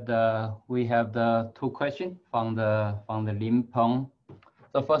Yongqi, that we have the two questions from the Lin Peng.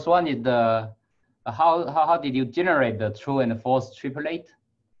 The first one is the how did you generate the true and false triplet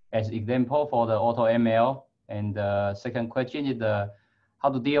as example for the AutoML? And the second question is how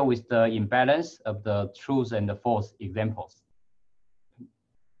to deal with the imbalance of the truth and the false examples.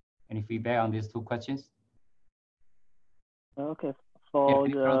 Any feedback on these two questions? Okay, for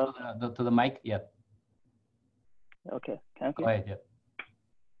to the mic, yeah. Okay, can I go ahead, yeah.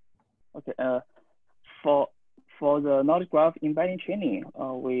 Okay, for the knowledge graph embedding training,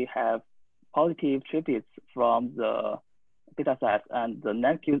 we have positive triplets from the dataset, and the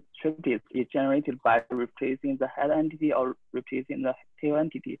negative triplet is generated by replacing the head entity or replacing the tail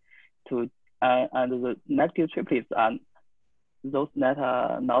entity and the negative triplets are those that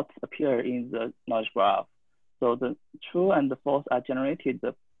are not appear in the knowledge graph. So the true and the false are generated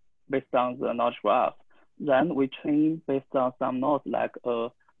based on the knowledge graph. Then we train based on some nodes like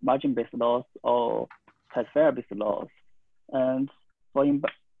margin-based loss or classifier-based loss. And for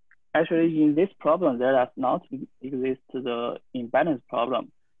actually in this problem, there does not exist the imbalance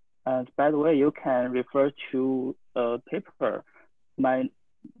problem. And by the way, you can refer to a paper. My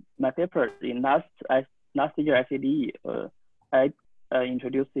paper in last year SADE, I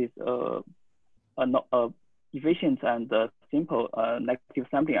introduced this efficient and simple negative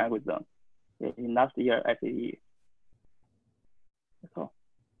sampling algorithm in last year SADE. That's all.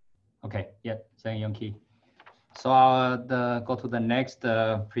 Okay, yeah, thank you, Yongqi. So I'll go to the next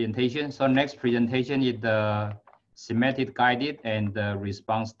presentation. So next presentation is the semantic guided and the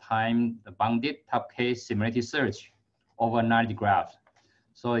response time bounded top case simulated search over knowledge graph.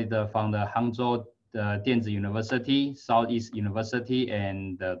 So it's from the Hangzhou Dianzi University, Southeast University,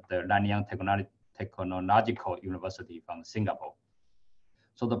 and the Nanyang Technological University from Singapore.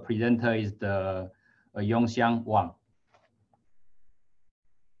 So the presenter is the Yongxiang Wang.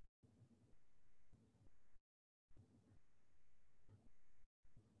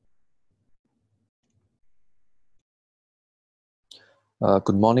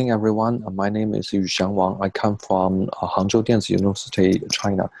 Good morning, everyone. My name is Yuxiang Wang. I come from Hangzhou Dianzi University,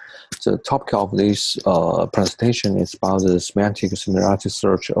 China. The topic of this presentation is about the semantic similarity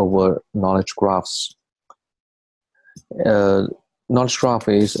search over knowledge graphs. Knowledge graph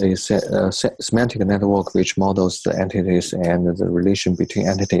is a semantic network which models the entities and the relation between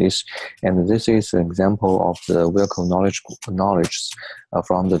entities. And this is an example of the vehicle knowledge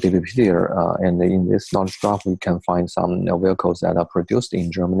from the Wikipedia. And in this knowledge graph, we can find some vehicles that are produced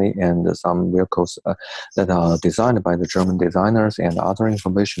in Germany and some vehicles that are designed by the German designers and other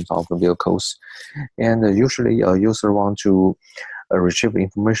information of the vehicles. And usually a user wants to retrieve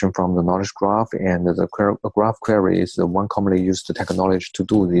information from the knowledge graph, and the graph query is the one commonly used technology to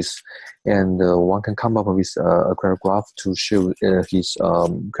do this. And one can come up with a query graph to show his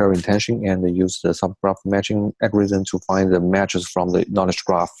query intention and use the subgraph matching algorithm to find the matches from the knowledge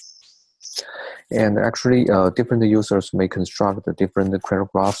graph. And actually, different users may construct different query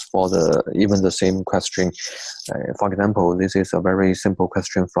graphs for even the same question. For example, this is a very simple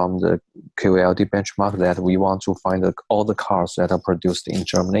question from the QLD benchmark that we want to find all the cars that are produced in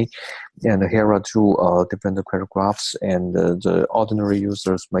Germany. And here are two different query graphs, and the ordinary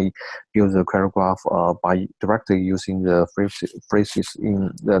users may build the query graph by directly using the phrases in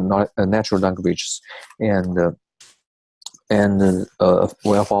the natural languages.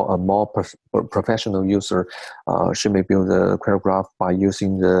 Well, for a more professional user, she may build the query graph by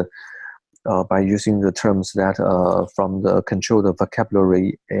using the terms that from the controlled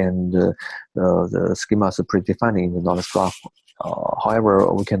vocabulary and the schemas predefined in the knowledge graph. However,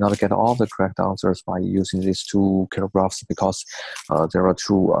 we cannot get all the correct answers by using these two query graphs because there are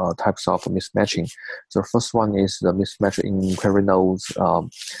two types of mismatching. The first one is the mismatch in query nodes.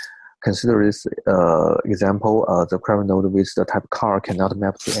 Consider this example, the query node with the type car cannot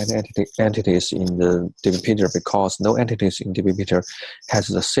map to any entities in the DBpeter because no entities in DBpeter has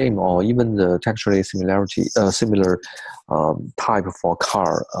the same or even the textually similar type for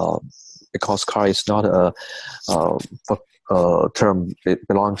car, because car is not a term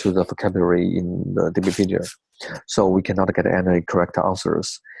belong to the vocabulary in the DBpeter. So we cannot get any correct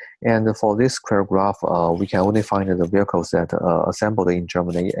answers. And for this query graph, we can only find the vehicles that are assembled in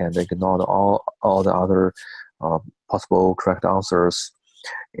Germany and ignore all the other possible correct answers.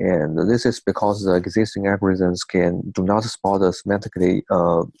 And this is because the existing algorithms do not support the semantically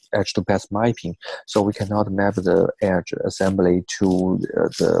edge-to-path mapping, so we cannot map the edge assembly to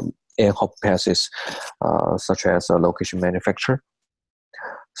the n-hop passes, such as location manufacturer.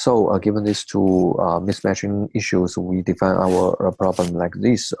 So given these two mismatching issues, we define our problem like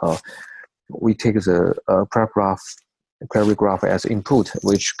this. We take the query graph as input,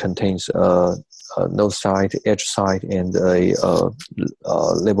 which contains a node side, edge side, and a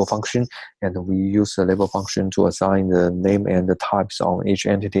label function. And we use the label function to assign the name and the types on each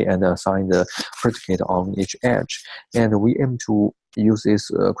entity and assign the predicate on each edge. And we aim to use this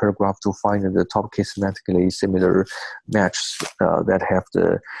query graph to find the top case semantically similar matches that have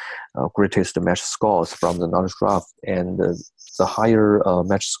the greatest match scores from the knowledge graph. And the higher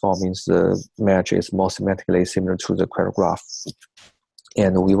match score means the match is more semantically similar to the query graph.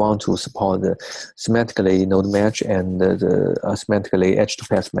 And we want to support the semantically node match and the semantically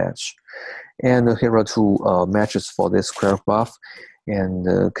edge-to-path match. And here are two matches for this query graph.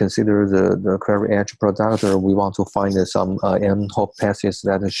 And consider the query edge product. We want to find some n-hop passes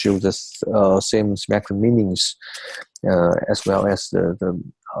that show the same semantic meanings as well as the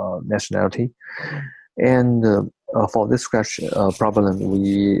nationality. And for this problem,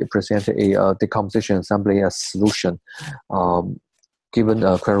 we present a decomposition assembly as solution. Given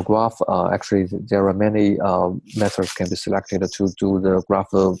a query graph, actually there are many methods can be selected to do the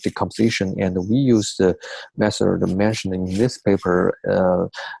graph decomposition, and we use the method mentioned in this paper.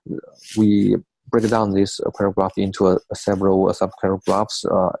 We break down this query graph into several sub-query graphs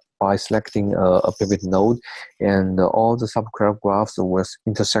by selecting a pivot node, and all the sub-query graphs will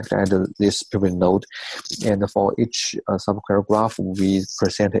intersect at this pivot node. And for each sub-query graph, we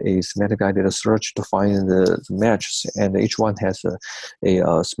present a semantic guided search to find the matches, and each one has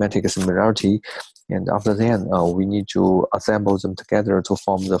a semantic similarity. And after that, we need to assemble them together to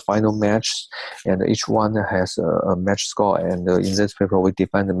form the final match. And each one has a match score. And in this paper, we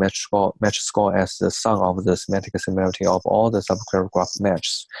define the match score as the sum of the semantic similarity of all the sub-query graph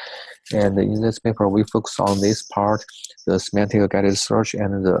matches. And in this paper, we focus on this part, the semantic guided search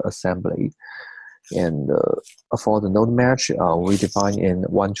and the assembly. And for the node match, we define in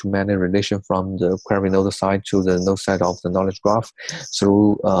one-to-many relation from the query node side to the node side of the knowledge graph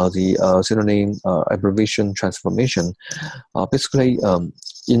through the synonym abbreviation transformation. Basically,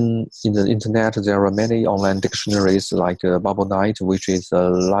 in the internet, there are many online dictionaries like Bubble Night, which is the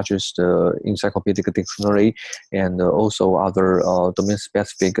largest encyclopedic dictionary, and also other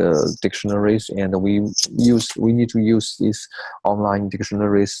domain-specific dictionaries. And we need to use these online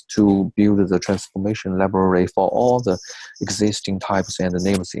dictionaries to build the transformation library for all the existing types and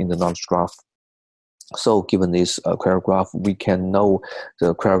names in the knowledge graph. So given this query graph, we can know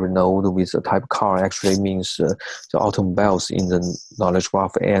the query node with the type car actually means the automobiles in the knowledge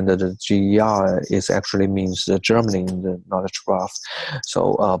graph, and the GER is actually means Germany in the knowledge graph.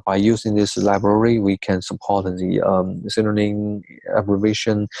 So by using this library, we can support the synonym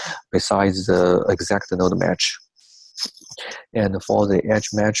abbreviation besides the exact node match. And for the edge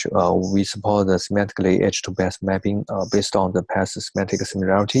match, we support the semantically edge-to-base mapping based on the path semantic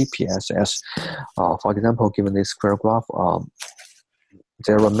similarity, PSS. For example, given this square graph,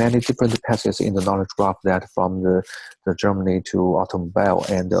 there are many different passes in the knowledge graph that from the Germany to automobile,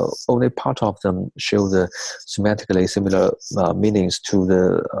 and only part of them show the semantically similar meanings to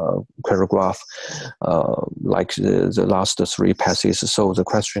the query graph, like the last three passes. So the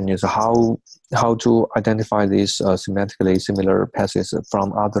question is how to identify these semantically similar passes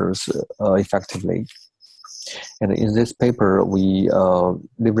from others effectively. And in this paper, we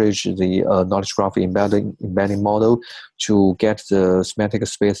leverage the knowledge graph embedding model to get the semantic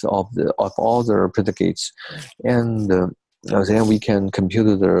space of all the predicates, and then we can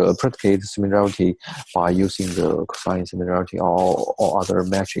compute the predicate similarity by using the cosine similarity or other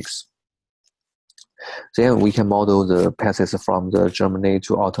metrics. Then we can model the passes from the Germany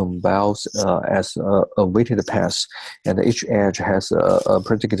to automobiles as a weighted pass, and each edge has a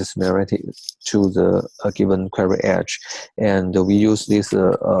predicate similarity to the given query edge, and we use this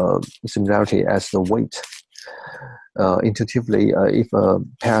similarity as the weight. Intuitively, if a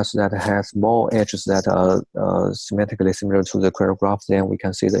path that has more edges that are semantically similar to the query graph, then we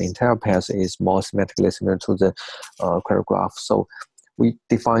can say the entire path is more semantically similar to the query graph. So we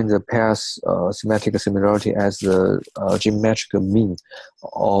define the path semantic similarity as the geometric mean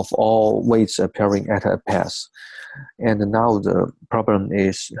of all weights appearing at a path. And now the problem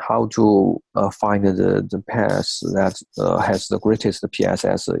is how to find the path that has the greatest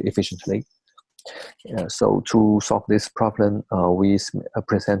PSS efficiently. So to solve this problem, we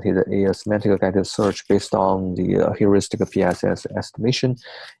presented a semantic guided search based on the heuristic PSS estimation,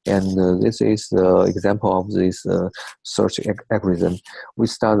 and this is the example of this search algorithm. We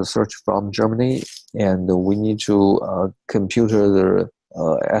start the search from Germany, and we need to compute the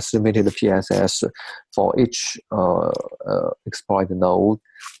estimated PSS for each exploit node.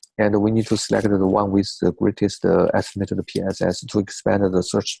 And we need to select the one with the greatest estimated PSS to expand the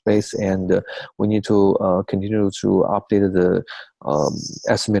search space, and we need to continue to update the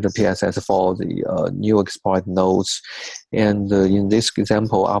estimated PSS for the new exploit nodes. And in this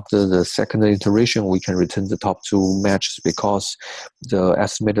example, after the second iteration, we can return the top two matches because the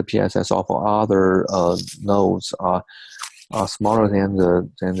estimated PSS of other nodes are smaller than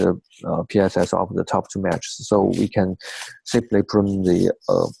the PSS of the top two matches. So we can simply prune the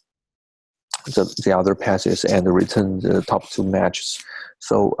other passes and return the top two matches.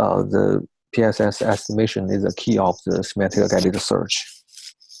 So the PSS estimation is the key of the semantic guided search.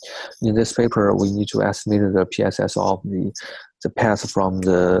 In this paper, we need to estimate the PSS of the path from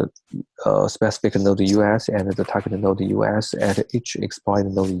the specific node US and the target node US at each exploit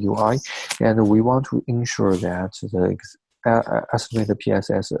node UI, and we want to ensure that the estimated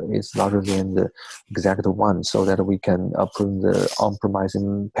PSS is larger than the exact one, so that we can prune the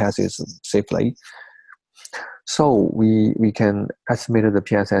unpromising passes safely. So we can estimate the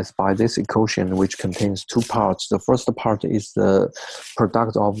PSS by this equation, which contains two parts. The first part is the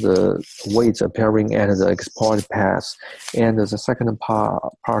product of the weights appearing at the exploit path, and the second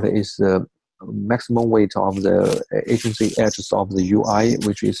part is the maximum weight of the agency edges of the UI,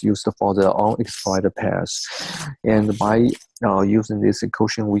 which is used for the unexploited path. And by using this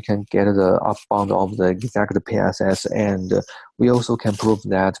equation, we can get the upper bound of the exact PSS, and we also can prove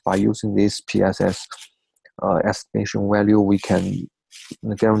that by using this PSS estimation value, we can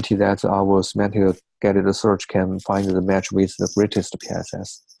guarantee that our semantic guided search can find the match with the greatest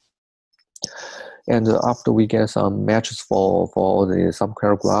PSS. And after we get some matches for the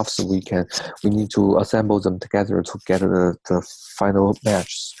subquery graphs, we need to assemble them together to get the final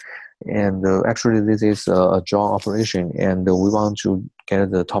matches. And actually, this is a join operation, and we want to get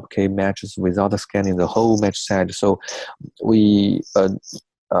the top K matches without scanning the whole match set. So we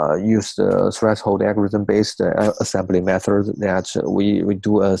use the threshold algorithm-based assembly method that we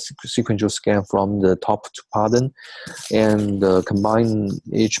do a sequential scan from the top to bottom, and combine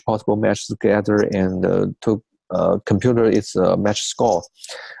each possible match together and to compute its match score.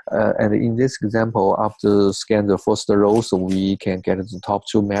 And in this example, after scan the first row, so we can get the top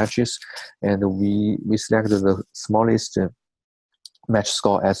two matches, and we select the smallest match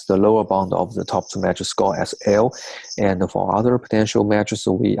score as the lower bound of the top two match score as L, and for other potential matches,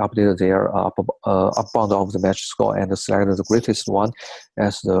 we update their up bound of the match score and select the greatest one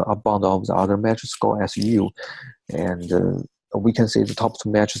as the up bound of the other match score as U. And we can say the top two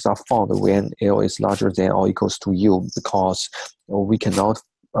matches are found when L is larger than or equals to U, because we cannot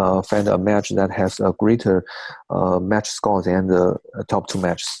find a match that has a greater match score than the top two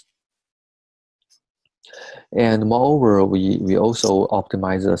matches. And moreover, we also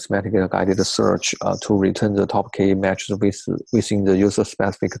optimize the semantic guided search to return the top K matches within the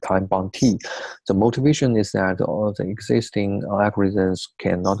user-specific time bound T. The motivation is that the existing algorithms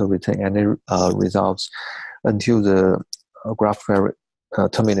cannot return any results until the graph query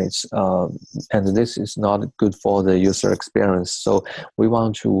terminates, and this is not good for the user experience. So we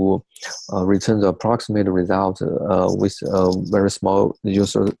want to return the approximate result with a very small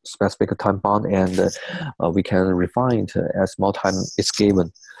user-specific time bound, and we can refine it as more time is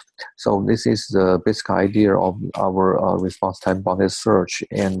given. So this is the basic idea of our response time bounded search,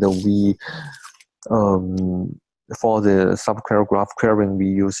 and we for the subquery graph querying we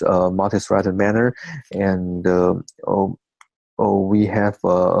use a multi-threaded manner, and we have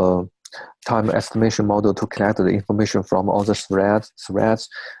a time estimation model to collect the information from all the threads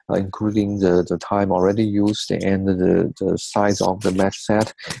including the time already used and the size of the match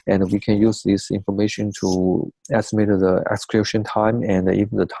set, and we can use this information to estimate the execution time, and if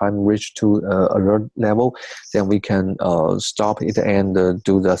the time reached to alert level, then we can stop it and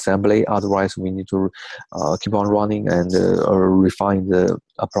do the assembly. Otherwise, we need to keep on running and refine the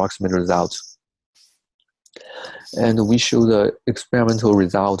approximate results. And we show the experimental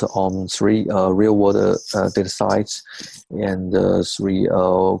result on 3 real-world data sites and 3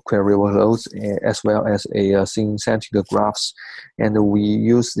 query workloads, as well as a synthetic graphs. And we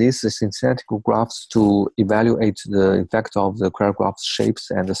use these synthetic graphs to evaluate the effect of the query graph shapes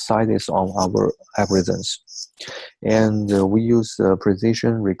and the sizes on our algorithms. And we use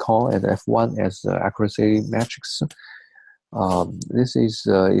precision, recall, and F1 as accuracy metrics. This is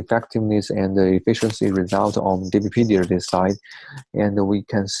effectiveness and efficiency result on DBpedia data side, and we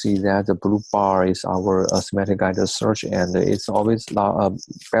can see that the blue bar is our semantic guided search, and it's always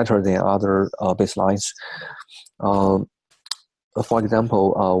better than other baselines. For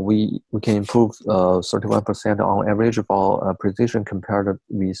example, we can improve 31% on average for precision compared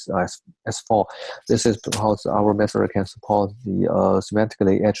with S4. This is because our method can support the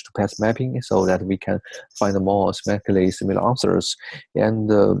semantically edge-to-path mapping, so that we can find more semantically similar answers. And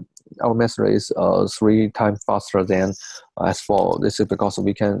our method is 3 times faster than S4. This is because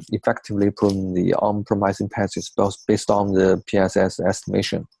we can effectively prune the unpromising patches based on the PSS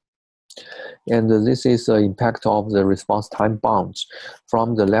estimation. And this is the impact of the response time bounds.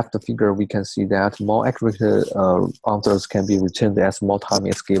 From the left figure, we can see that more accurate answers can be returned as more time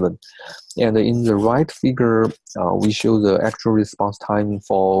is given. And in the right figure, we show the actual response time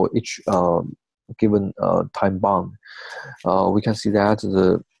for each given time bound. We can see that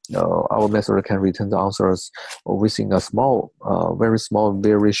our method can return the answers within a small, very small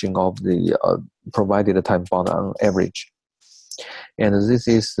variation of the provided time bound on average. And this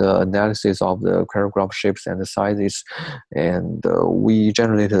is the analysis of the query graph shapes and the sizes. And we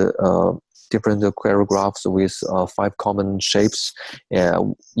generated different query graphs with 5 common shapes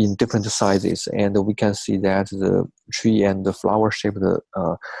in different sizes. And we can see that the tree and the flower shaped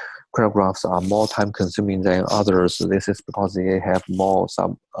query graphs are more time consuming than others. This is because they have more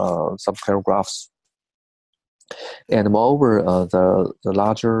sub query graphs. And moreover, the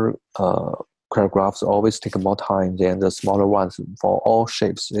larger query graphs always take more time than the smaller ones for all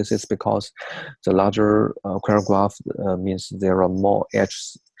shapes. This is because the larger query graph means there are more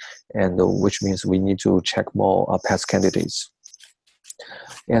edges, and which means we need to check more path candidates.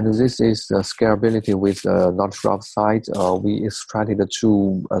 And this is the scalability with the knowledge graph side. We extracted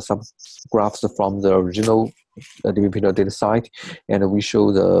 2 subgraphs from the original DBpedia data site, and we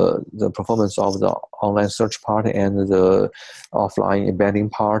show the performance of the online search part and the offline embedding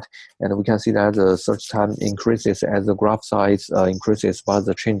part. And we can see that the search time increases as the graph size increases, but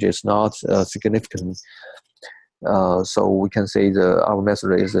the change is not significant. So we can say our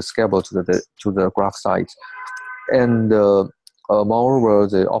method is scalable to the graph size. And moreover,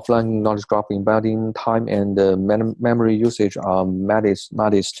 the offline knowledge graph embedding time and memory usage are modest.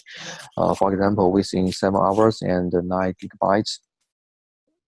 For example, within 7 hours and 9 gigabytes.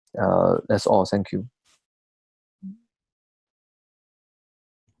 That's all. Thank you.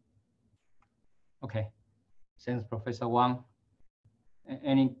 Okay. Thanks, Professor Wang.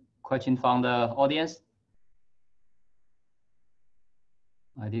 Any question from the audience?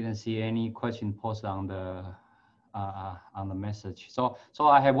 I didn't see any question posted on the message. So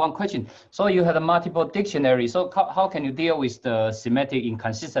I have one question. So you had a multiple dictionary. So how can you deal with the semantic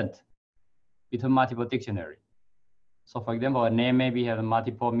inconsistent between multiple dictionary? So for example, a name maybe have a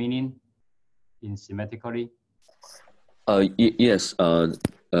multiple meaning in semantically. Yes.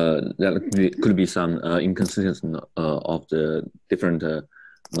 There could be some inconsistency of the different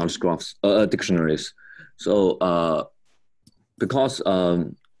knowledge graphs dictionaries. So because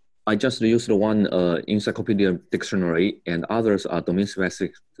I just used one encyclopedia dictionary, and others are domain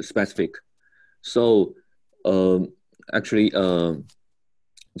specific. So actually,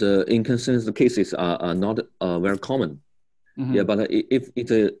 the inconsistent cases are not very common. Mm-hmm. Yeah, but if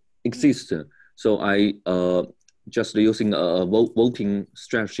it exists, so I just using a voting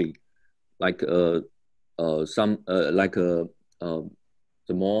strategy, like the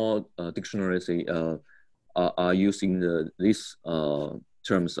more dictionaries are using these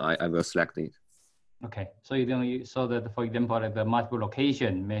terms, I will select it. Okay, so you don't so that, for example, like the multiple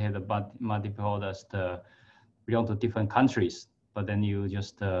location may have the multiple that belong to different countries, but then you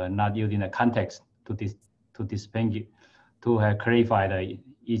just not using the context to distinguish, to clarify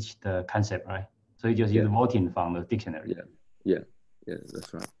each concept, right? So you just use voting from the dictionary. Yeah,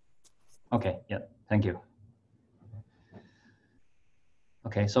 that's right. Okay, yeah, thank you.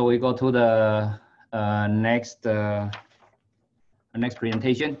 Okay, so we go to the next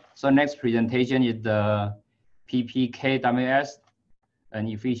presentation. So next presentation is the PPKWS, an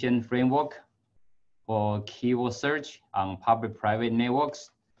efficient framework for keyword search on public-private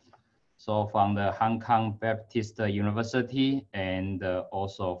networks. So from the Hong Kong Baptist University and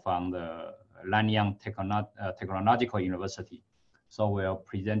also from the Nanyang Technological University. So we are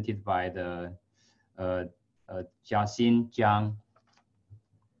presented by the Jiaxin Jiang.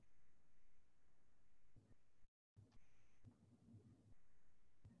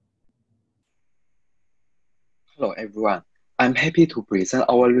 Hello, everyone. I'm happy to present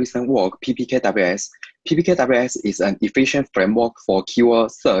our recent work, PPKWS. PPKWS is an efficient framework for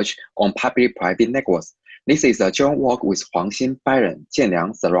keyword search on public-private networks. This is a joint work with Huangxin, Byron,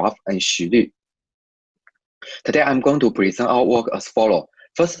 Jianliang, Zaraf, and Xu Lu. Today, I'm going to present our work as follows.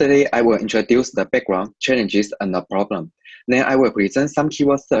 Firstly, I will introduce the background, challenges, and the problem. Then I will present some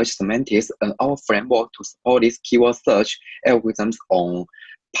keyword search semantics and our framework to support these keyword search algorithms on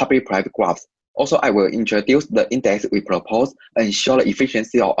public-private graphs. Also, I will introduce the index we propose and show the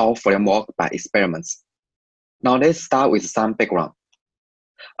efficiency of our framework by experiments. Now let's start with some background.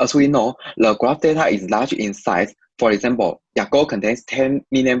 As we know, the graph data is large in size. For example, Yagoo contains 10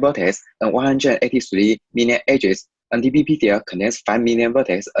 million vertices and 183 million edges, and DBpedia contains 5 million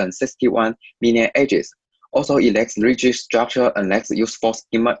vertices and 61 million edges. Also, it lacks rigid structure and lacks useful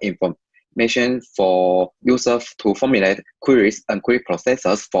schema information for users to formulate queries and query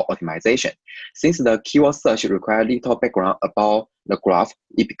processors for optimization. Since the keyword search requires little background about the graph,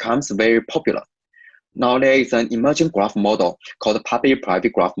 it becomes very popular. Now there is an emerging graph model called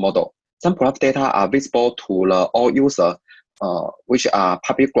public-private graph model. Some graph data are visible to the all users, which are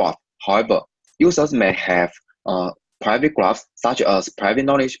public graph. However, users may have private graphs such as private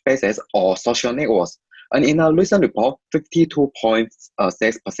knowledge bases or social networks. And in a recent report, 52.6%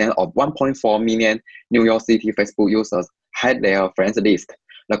 of 1.4 million New York City Facebook users had their friends list.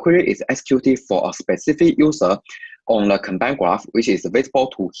 The query is executed for a specific user on the combined graph, which is visible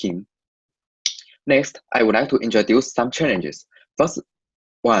to him. Next, I would like to introduce some challenges. First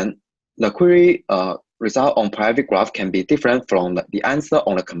one, the query result on private graph can be different from the answer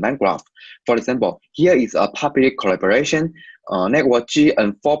on the combined graph. For example, here is a public collaboration network G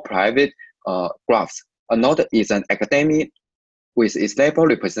and 4 private graphs. A node is an academic with its label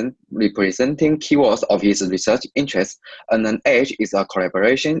representing keywords of his research interest, and an edge is a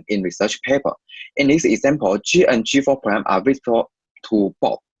collaboration in research paper. In this example, G and G4 prime are visible to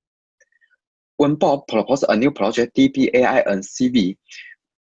Bob. When Bob proposed a new project, DP, AI, and CV,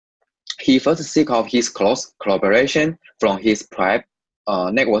 he first seek out his close collaboration from his prime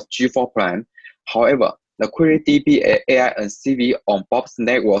network G4 prime. However, the query DP, AI, and CV on Bob's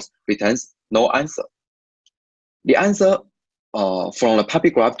network returns no answer. The answer from the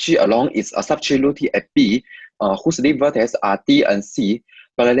public graph G alone is a subtree at B, whose lead vertices are D and C,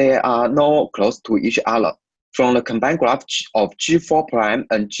 but they are not close to each other. From the combined graph of G4 prime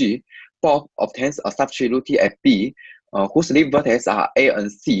and G, Bob obtains a subtree at B, whose lead vertices are A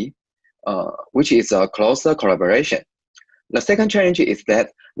and C, which is a closer collaboration. The second challenge is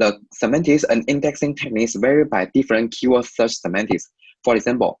that the semantics and indexing techniques vary by different keyword search semantics. For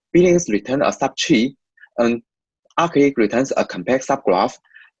example, Billings returns a subtree, and Archaic returns a compact subgraph,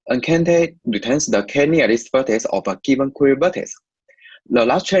 and Kente returns the k-nearest vertex of a given query vertex. The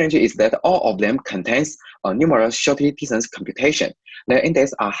last challenge is that all of them contains numerous short distance computation. Their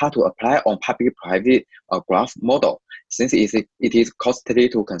index are hard to apply on public-private graph model, since it is costly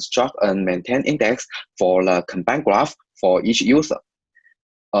to construct and maintain index for the combined graph for each user.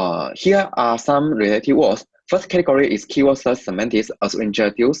 Here are some related words. First category is keyword search semantics, as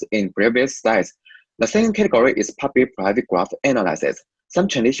introduced in previous slides. The second category is public-private graph analysis. Some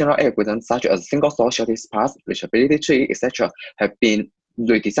traditional algorithms, such as single source shortest path, reachability tree, etc., have been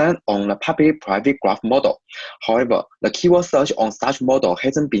redesigned on the public-private graph model. However, the keyword search on such model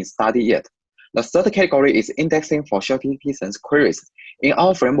hasn't been studied yet. The third category is indexing for short-distance queries. In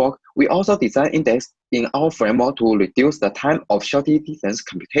our framework, we also design index in our framework to reduce the time of short-distance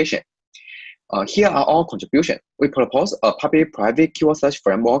computation. Here are our contributions. We propose a public-private keyword search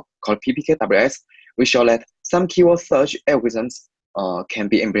framework called PPKWS. We show that some keyword search algorithms can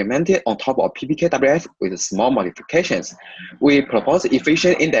be implemented on top of PPKWS with small modifications. We propose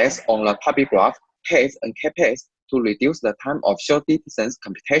efficient index on the public graph, path, and k-path to reduce the time of short-distance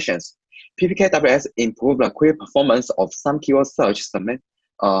computations. PPKWS improve the query performance of some keyword search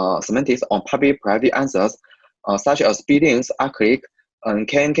semantics on public-private answers, such as billings, acrylic, and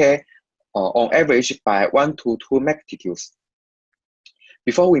KNK, on average by 1 to 2 magnitudes.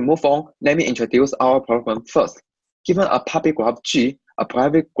 Before we move on, let me introduce our problem first. Given a public graph G, a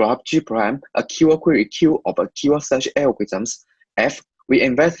private graph G prime, a keyword query Q of a keyword search algorithms F, we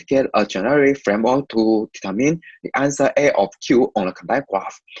investigate a generic framework to determine the answer A of Q on a combined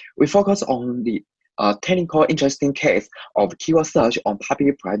graph. We focus on the technical interesting case of keyword search on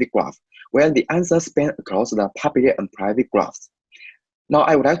public-private graph, where the answers span across the public and private graphs. Now,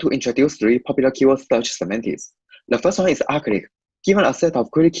 I would like to introduce 3 popular keyword search semantics. The first one is acrylic. Given a set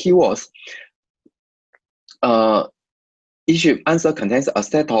of query keywords, each answer contains a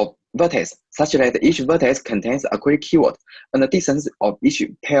set of vertices, such that each vertex contains a query keyword, and the distance of each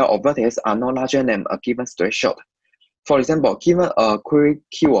pair of vertices are no larger than a given threshold. For example, given a query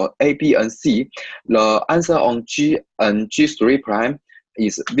keyword A, B, and C, the answer on G and G3 prime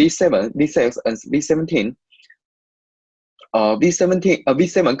is V7, V6, and V17.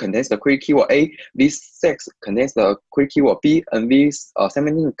 V7 contains the query keyword A, V6 contains the query keyword B, and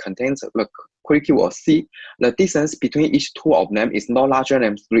V17 contains the query keyword C. The distance between each 2 of them is no larger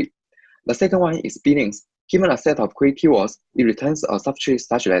than 3. The second one is billings. Given a set of query keywords, it returns a subtree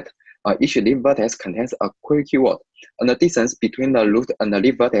such that each leaf vertex contains a query keyword, and the distance between the root and the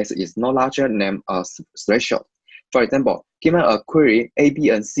leaf vertex is no larger than a threshold. For example, given a query A, B,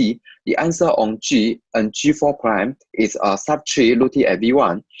 and C, the answer on G and G4 prime is a subtree rooted at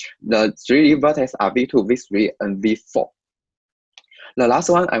V1. The 3 leaf vertices are V2, V3, and V4. The last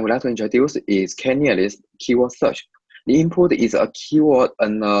one I would like to introduce is k-nearest keyword search. The input is a keyword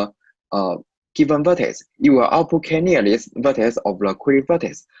and a given vertex. It will output k-nearest vertex of the query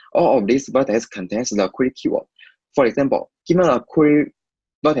vertex. All of these vertex contains the query keyword. For example, given a query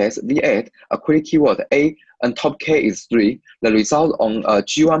vertex V8, a query keyword A, and top K is 3, the result on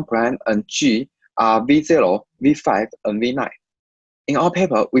G1 prime and G are V0, V5, and V9. In our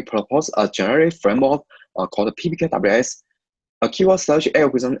paper, we propose a generic framework called PPKWS. A keyword search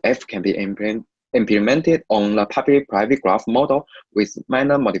algorithm F can be implemented on the public-private graph model with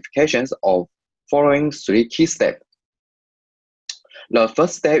minor modifications of following 3 key steps. The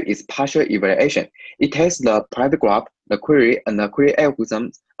first step is partial evaluation. It takes the private graph, the query, and the query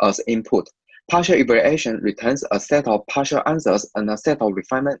algorithm as input. Partial evaluation returns a set of partial answers and a set of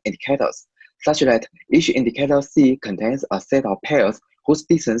refinement indicators, such that each indicator C contains a set of pairs whose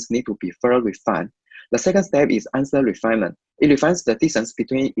distance need to be further refined. The second step is answer refinement. It refines the distance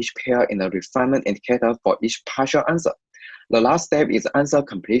between each pair in the refinement indicator for each partial answer. The last step is answer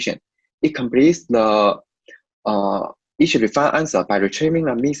completion. It completes the each refined answer by retrieving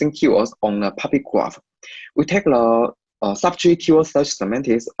the missing keywords on the public graph. We take the subtree keyword search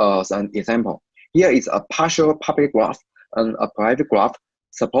semantics as an example. Here is a partial public graph and a private graph.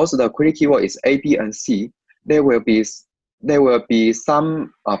 Suppose the query keyword is A, B, and C. There will be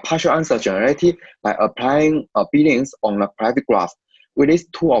some partial answer generated by applying billings on the private graph. We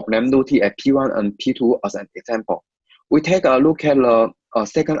list 2 of them noted at P1 and P2 as an example. We take a look at the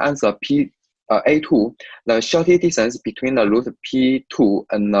second answer A2. The shortest distance between the root P2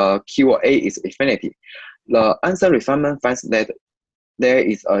 and the keyword A is infinity. The answer refinement finds that there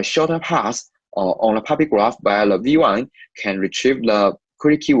is a shorter path on the public graph where the V1 can retrieve the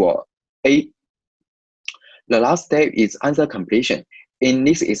query keyword A. The last step is answer completion. In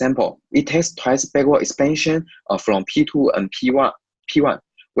this example, it takes twice backward expansion from P2 and P1,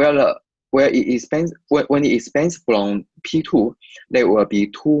 when it expands from P2, there will be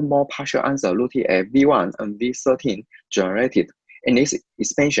 2 more partial answers rooted at V1 and V13 generated. In this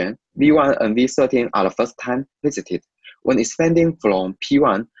expansion, V1 and V13 are the first time visited. When expanding from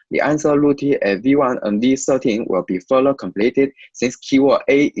P1, the answer rooted at V1 and V13 will be further completed since keyword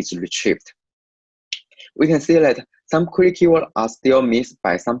A is retrieved. We can see that some query keywords are still missed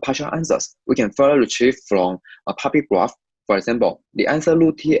by some partial answers. We can further retrieve from a public graph. For example, the answer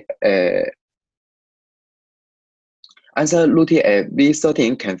rooted Answer rooted at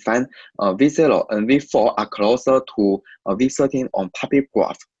V13 can find V0 and V4 are closer to V13 on public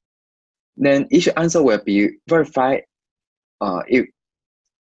graph. Then each answer will be verified if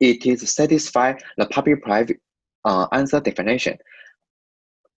it is satisfy the public-private answer definition.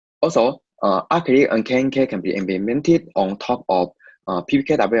 Also, archaic and KNK can be implemented on top of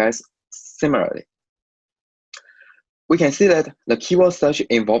PPKWS similarly. We can see that the keyword search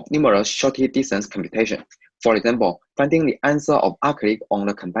involves numerous shortest distance computation. For example, finding the answer of archaic on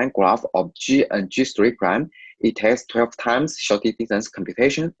the combined graph of G and G3 prime, it takes 12 times shortest distance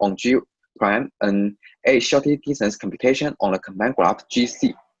computation on G prime and 8 shortest distance computation on the combined graph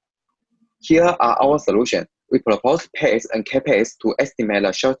GC. Here are our solutions. We propose pairs and k-pairs to estimate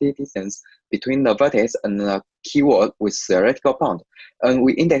the shortest distance between the vertex and the keyword with theoretical bound. And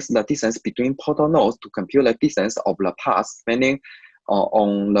we index the distance between portal nodes to compute the distance of the path spanning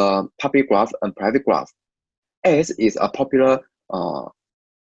on the public graph and private graph. S is a popular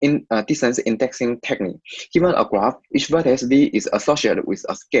distance indexing technique. Given a graph, each vertex V is associated with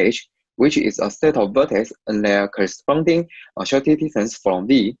a sketch, which is a set of vertices and their corresponding shortest distance from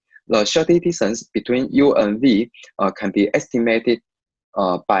V. The shortest distance between U and V can be estimated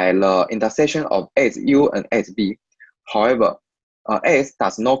by the intersection of SU and SV. However, S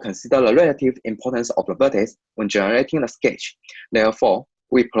does not consider the relative importance of the vertex when generating the sketch. Therefore,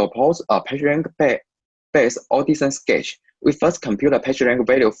 we propose a PageRank-based all-distance sketch. We first compute the PageRank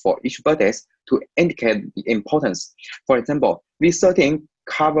value for each vertex to indicate the importance. For example, V13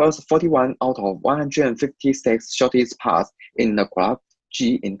 covers 41 out of 156 shortest paths in the graph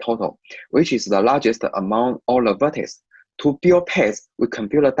G in total, which is the largest among all the vertices. To build pairs, we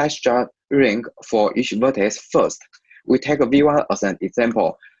compute the dash jar rank for each vertex first. We take V1 as an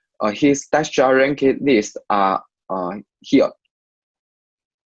example. His dash jar ranked lists are here.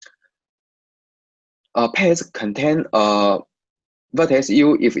 Pairs contain vertex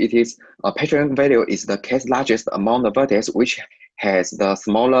U if it is PageRank value is the case largest among the vertex which has the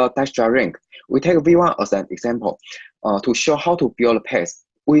smaller dash jar rank. We take V1 as an example to show how to build pairs.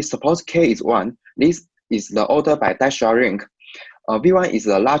 We suppose K is 1. This is the order by dash jar rank. V1 is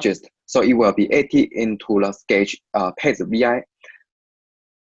the largest, so it will be 80 into the sketch pairs Vi.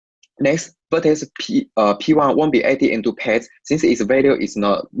 Next, vertex P1 won't be 80 into pairs since its value is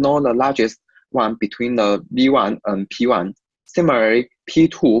not the largest one between the V1 and P1. Similarly,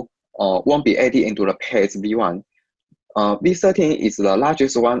 P2 won't be 80 into the pairs V1. V13 is the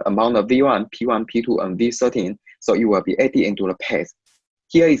largest one among the V1, P1, P2, and V13, so it will be 80 into the pairs.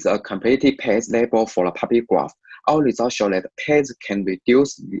 Here is a completed pairs label for the public graph. Our results show that pairs can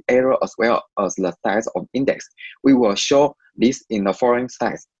reduce the error as well as the size of index. We will show this in the following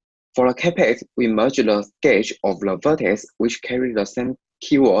slides. For the k-pairs, we merge the sketch of the vertex which carry the same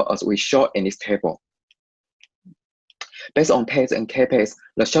keyword as we show in this table. Based on pairs and k-pairs,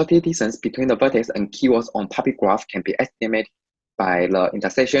 the shortest distance between the vertex and keywords on public graph can be estimated by the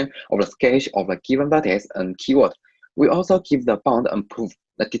intersection of the sketch of the given vertex and keyword. We also give the bound and proof.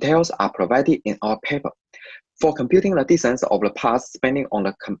 The details are provided in our paper. For computing the distance of the path spanning on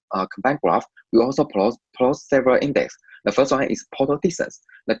the combined graph, we also plot several indexes. The first one is portal distance.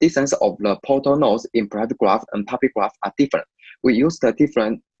 The distance of the portal nodes in private graph and public graph are different. We use the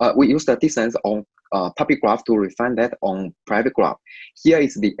distance on public graph to refine that on private graph. Here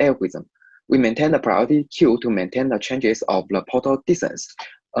is the algorithm. We maintain the priority queue to maintain the changes of the portal distance.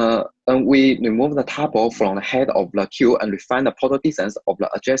 And we remove the tuple from the head of the queue and refine the portal distance of the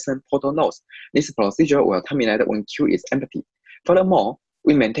adjacent portal nodes. This procedure will terminate when queue is empty. Furthermore,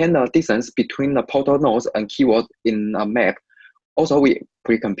 we maintain the distance between the portal nodes and keywords in a map. Also, we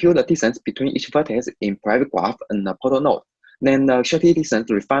pre-compute the distance between each vertex in private graph and the portal node. Then the shortest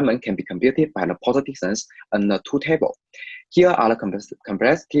distance refinement can be computed by the portal distance and the two tables. Here are the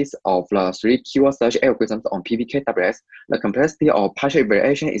complexities of the 3 keyword search algorithms on PPKWS. The complexity of partial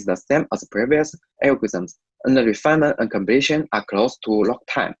variation is the same as previous algorithms, and the refinement and completion are close to log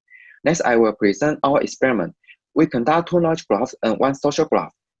time. Next, I will present our experiment. We conduct 2 knowledge graphs and 1 social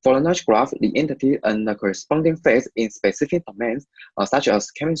graph. For the knowledge graph, the entity and the corresponding phase in specific domains, such as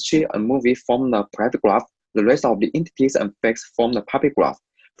chemistry and movie, form the private graph. The rest of the entities and facts form the public graph.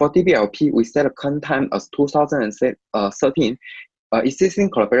 For DBLP, we set a current time as 2013. Existing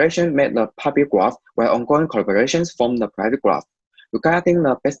collaboration made the public graph, while ongoing collaborations form the private graph. Regarding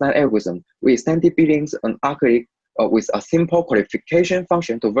the baseline algorithm, we extended billings and archaic with a simple qualification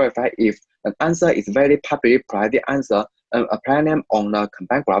function to verify if an answer is valid public-private answer and apply them on the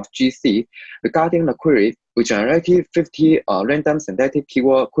combined graph GC. Regarding the query, we generated 50 random synthetic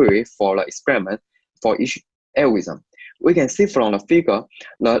keyword query for the experiment for each algorithm. We can see from the figure,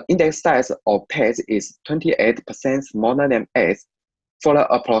 the index size of pairs is 28% smaller than S. For the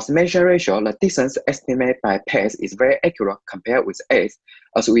approximation ratio, the distance estimated by pairs is very accurate compared with S.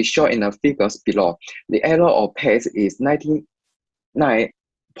 As we show in the figures below, the error of pairs is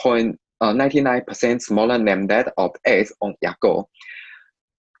 99.99% smaller than that of S on Yago.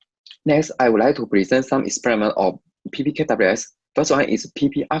 Next, I would like to present some experiment of PPKWS. First one is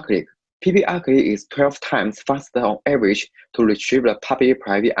PP acrylic. PP acrylic is 12 times faster on average to retrieve the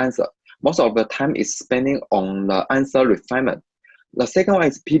public-private answer. Most of the time is spending on the answer refinement. The second one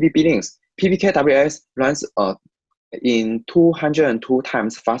is PP billings. PPKWS runs in 202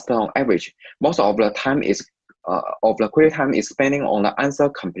 times faster on average. Most of the time is the query time is spending on the answer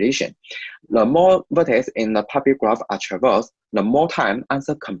completion. The more vertex in the public graph are traversed, the more time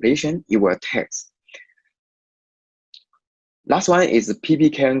answer completion it will take. Last one is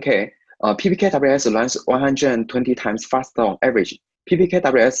PPKNK. PPKWS runs 120 times faster on average.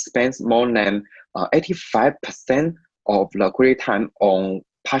 PPKWS spends more than 85% of the query time on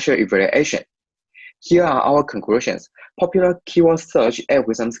partial evaluation. Here are our conclusions. Popular keyword search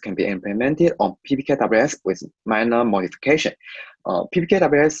algorithms can be implemented on PPKWS with minor modification.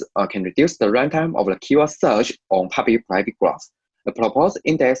 PPKWS can reduce the runtime of the keyword search on public-private graphs. The proposed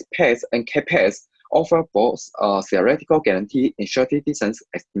index pairs and k-pairs offer both theoretical guarantee in short distance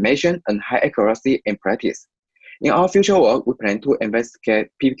estimation and high accuracy in practice. In our future work, we plan to investigate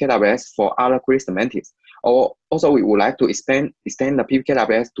PPKWS for other query semantics. Also, we would like to extend the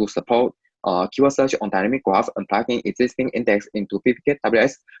PPKWS to support keyword search on dynamic graph and plug in existing index into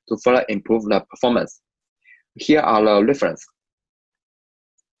PPKWS to further improve the performance. Here are the references.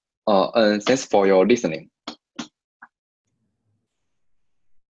 And thanks for your listening.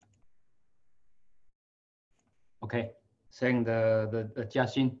 Okay, thank the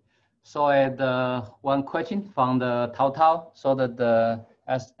Jiaxin. So one question from the Tao Tao, so that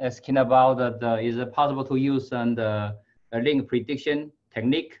asking about is it possible to use the link prediction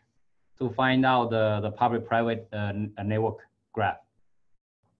technique to find out the public-private network graph?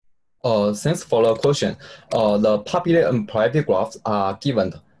 Thanks for the question. The public and private graphs are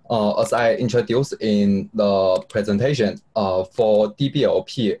given. As I introduced in the presentation, for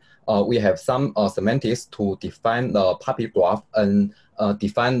DBLP, we have some semantics to define the public graph and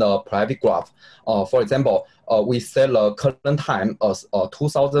define the private graph. For example, we set the current time as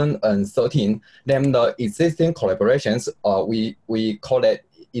 2013. Then the existing collaborations, we call it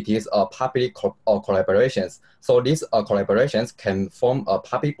is a public collaborations. So these collaborations can form a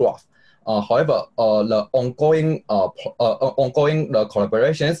public graph. However, the ongoing the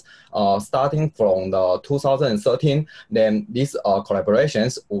collaborations starting from the 2013, then these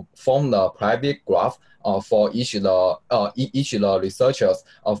collaborations will form the private graph for each the researchers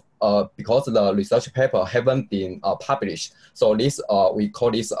because the research paper haven't been published. So this we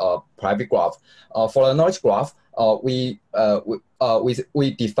call this private graph. For the knowledge graph, we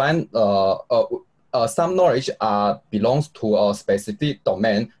define some knowledge belongs to a specific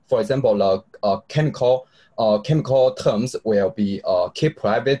domain. For example, the chemical terms will be kept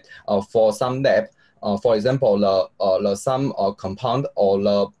private for some lab. For example, the some compound or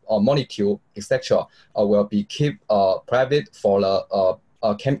the molecule, etc., will be kept private for the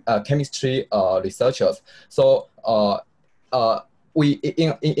chemistry researchers. So we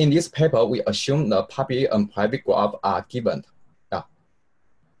in this paper we assume the public and private graph are given. Yeah.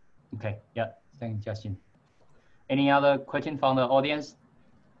 Okay. Yeah. Thanks, Justin. Any other question from the audience,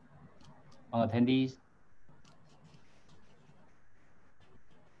 from attendees?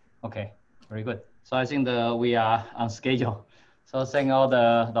 Okay, very good. So I think we are on schedule. So thank all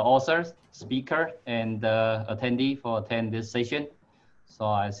the authors, speaker, and attendee for attend this session. So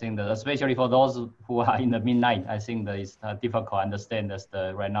I think that especially for those who are in the midnight, I think that it's difficult to understand that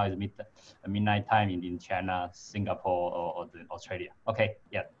right now is midnight time in China, Singapore, or Australia. Okay,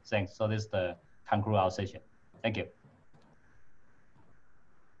 yeah, thanks. So this is the conclude our session. Thank you.